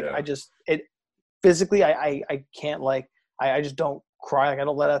whatever. Like physically, I can't, like, I just don't cry. Like I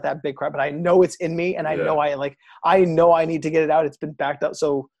don't let out that big cry, but I know it's in me. And I know I know I need to get it out. It's been backed up.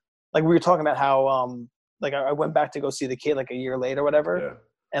 So like we were talking about how, like I went back to go see the kid like a year later, whatever. Yeah.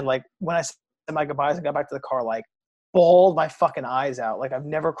 And like when I said my goodbyes and got back to the car, like bawled my fucking eyes out. Like I've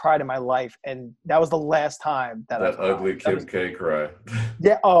never cried in my life. And that was the last time that ugly Kim K cry.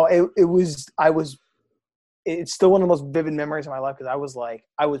 Yeah. Oh, it's still one of the most vivid memories of my life. Cause I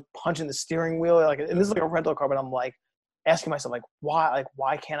was punching the steering wheel. Like, and this is like a rental car, but I'm like asking myself, like,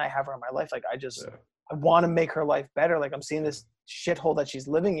 why can't I have her in my life? Like, I want to make her life better. Like I'm seeing this shithole that she's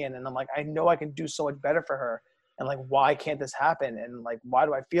living in. And I'm like, I know I can do so much better for her. And like, why can't this happen? And like, why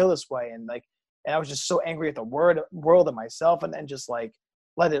do I feel this way? And like, and I was just so angry at the world and myself, and then just like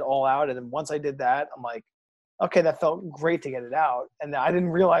let it all out. And then once I did that, I'm like, okay, that felt great to get it out. And I didn't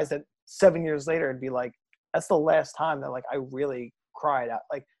realize that 7 years later, it'd be like, that's the last time that like I really cried out.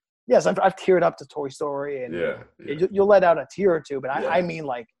 Like, yes, I've teared up to Toy Story, and you'll let out a tear or two, but I mean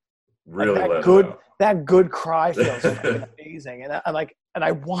like, really like that good cry feels fucking amazing. And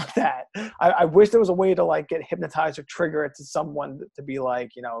I want that. I wish there was a way to like get hypnotized or trigger it to someone to be like,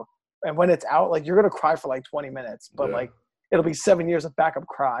 and when it's out, like you're going to cry for like 20 minutes, but like it'll be 7 years of backup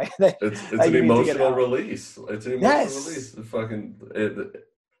cry. It's an emotional release. It's an emotional release.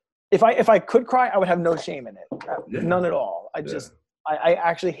 If I could cry, I would have no shame in it. None at all. I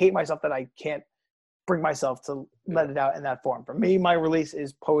actually hate myself that I can't bring myself to let it out in that form. For me, my release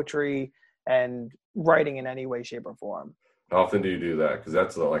is poetry and writing in any way, shape, or form. How often do you do that? Because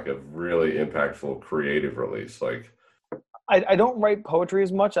that's like a really impactful creative release. Like, I don't write poetry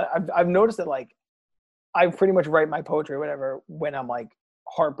as much. I've noticed that like I pretty much write my poetry or whatever when I'm like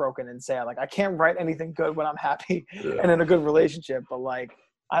heartbroken and sad. Like I can't write anything good when I'm happy and in a good relationship. But like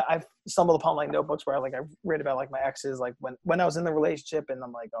I've stumbled upon like notebooks where like I've read about like my exes, like when I was in the relationship, and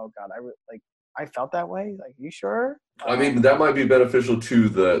I'm like, oh God, I felt that way. Like, you sure? I mean, that might be beneficial to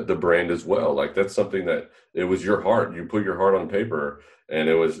the brand as well. Like that's something that it was your heart. You put your heart on paper, and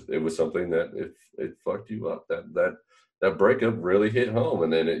it was something that it fucked you up. That breakup really hit home.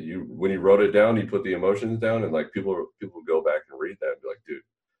 And then when you wrote it down, you put the emotions down, and like people go back and read that and be like, dude,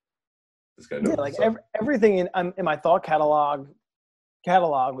 this guy knows like what's up. everything in my thought catalog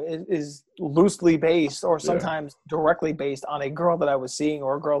is loosely based or sometimes directly based on a girl that I was seeing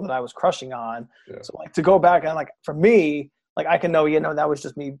or a girl that I was crushing on. Yeah. So like to go back and like for me, like I can know, that was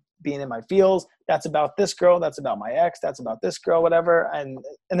just me being in my feels. That's about this girl. That's about my ex. That's about this girl, whatever. And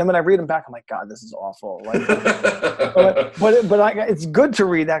then when I read them back, I'm like, God, this is awful. Like, but it's good to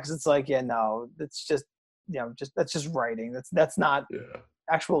read that because it's like, it's just, that's just writing. That's not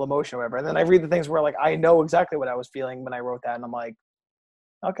actual emotion or whatever. And then I read the things where like I know exactly what I was feeling when I wrote that, and I'm like,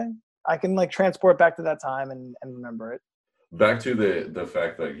 okay, I can like transport back to that time and remember it. Back to the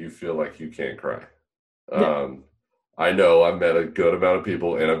fact that you feel like you can't cry. I know I've met a good amount of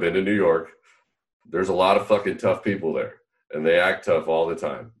people, and I've been to New York. There's a lot of fucking tough people there, and they act tough all the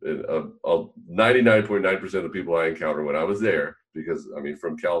time. 99.9% of the people I encountered when I was there, because I mean,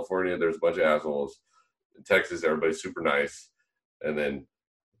 from California, there's a bunch of assholes. In Texas, everybody's super nice, and then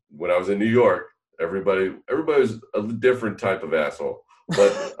when I was in New York, everybody was a different type of asshole.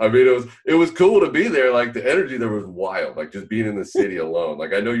 But I mean, it was cool to be there. Like the energy there was wild. Like just being in the city alone.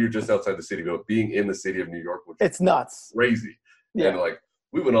 Like I know you're just outside the city, but being in the city of New York, it's nuts, crazy. Yeah. And like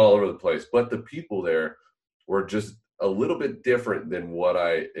we went all over the place. But the people there were just a little bit different than what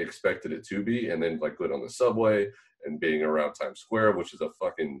I expected it to be. And then like going on the subway and being around Times Square, which is a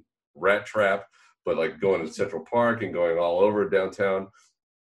fucking rat trap. But like going to Central Park and going all over downtown,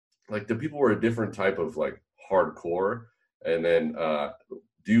 like the people were a different type of like hardcore. And then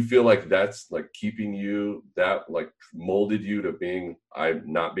do you feel like that's like keeping you, that like molded you to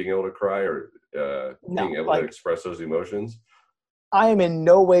not being able to cry or being able to express those emotions? I am in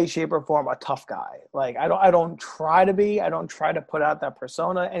no way, shape, or form a tough guy. Like I don't try to be. I don't try to put out that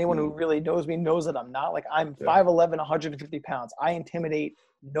persona. Anyone who really knows me knows that I'm not. Like I'm 5'11", 150 pounds. I intimidate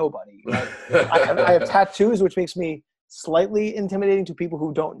nobody. Like, I have tattoos, which makes me slightly intimidating to people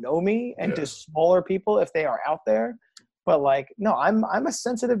who don't know me and to smaller people if they are out there. But like, no, I'm a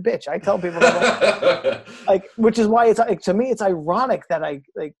sensitive bitch. I tell people that, like, which is why it's like, to me, it's ironic that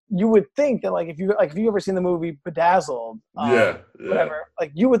you would think that if you ever seen the movie Bedazzled, whatever,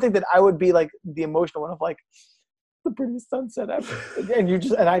 like you would think that I would be like the emotional one of like the prettiest sunset ever.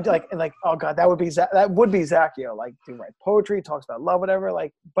 Oh God, that would be Zacchio. Like, dude, write poetry, talks about love, whatever.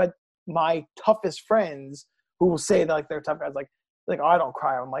 Like, but my toughest friends who will say that like they're tough guys, like, oh, I don't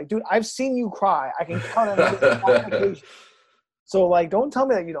cry. I'm like, dude, I've seen you cry. I can count on it. So like, don't tell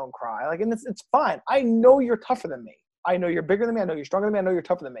me that you don't cry. Like, and it's fine. I know you're tougher than me. I know you're bigger than me. I know you're stronger than me. I know you're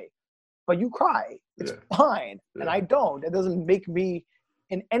tougher than me. But you cry. It's fine. And I don't. It doesn't make me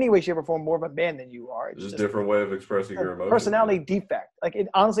in any way, shape, or form more of a man than you are. It's just a different way of expressing your emotions. Personality defect. Like, it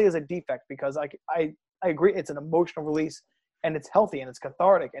honestly is a defect because like I agree, it's an emotional release and it's healthy and it's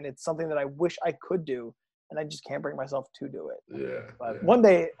cathartic and it's something that I wish I could do. And I just can't bring myself to do it. But one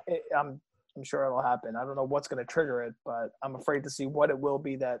day, I'm sure it'll happen. I don't know what's going to trigger it, but I'm afraid to see what it will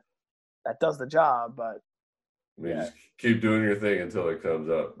be that does the job. But just keep doing your thing until it comes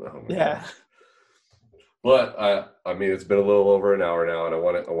up. Oh God. But I mean, it's been a little over an hour now, and I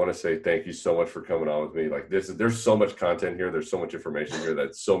want to say thank you so much for coming on with me. Like there's so much content here. There's so much information here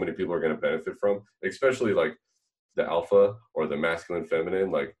that so many people are going to benefit from, especially like the alpha or the masculine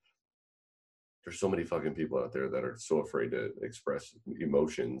feminine. Like, there's so many fucking people out there that are so afraid to express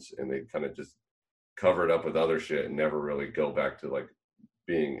emotions, and they kind of just cover it up with other shit and never really go back to like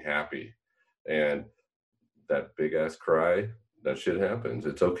being happy. And that big ass cry, that shit happens.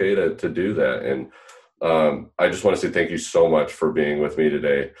 It's okay to do that. And I just want to say thank you so much for being with me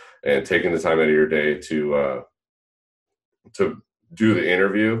today and taking the time out of your day to do the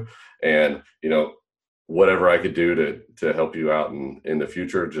interview. And whatever I could do to help you out in the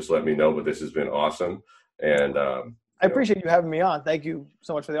future, just let me know. But this has been awesome. And I appreciate you having me on. Thank you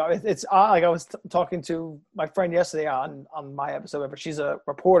so much for the. It's like I was talking to my friend yesterday on my episode, but she's a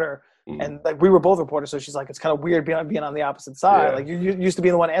reporter, and like we were both reporters, so she's like, it's kind of weird being on the opposite side. Yeah. Like you used to be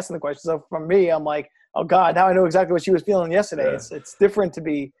the one asking the questions. So for me, I'm like, oh God, now I know exactly what she was feeling yesterday. Yeah. It's different to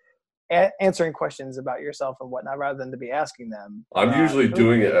be answering questions about yourself and whatnot rather than to be asking them. I'm usually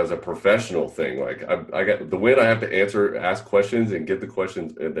doing it as a professional thing. Like I got the when I have to ask questions and get the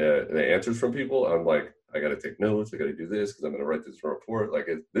questions and the answers from people. I'm like, I got to take notes. I got to do this because I'm going to write this report. Like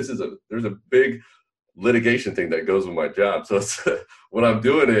there's a big litigation thing that goes with my job. So it's, when I'm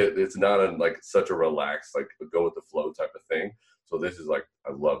doing it, it's not like such a relaxed, like go with the flow type of thing. So this is like,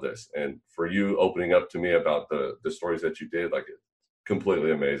 I love this. And for you opening up to me about the stories that you did, like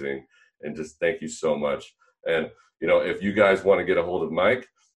completely amazing. And just thank you so much. And, if you guys want to get a hold of Mike,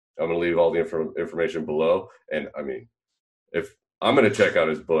 I'm going to leave all the information below. And I mean, if I'm going to check out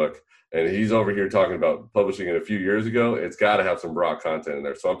his book and he's over here talking about publishing it a few years ago, it's got to have some raw content in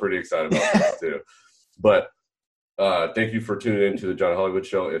there. So I'm pretty excited about that too. But thank you for tuning into the John Hollywood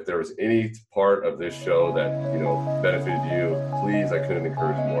Show. If there was any part of this show that, benefited you, please, I couldn't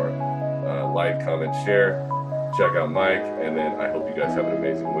encourage more. Like, comment, share, check out Mike. And then I hope you guys have an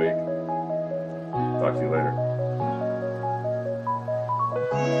amazing week. Talk to you later.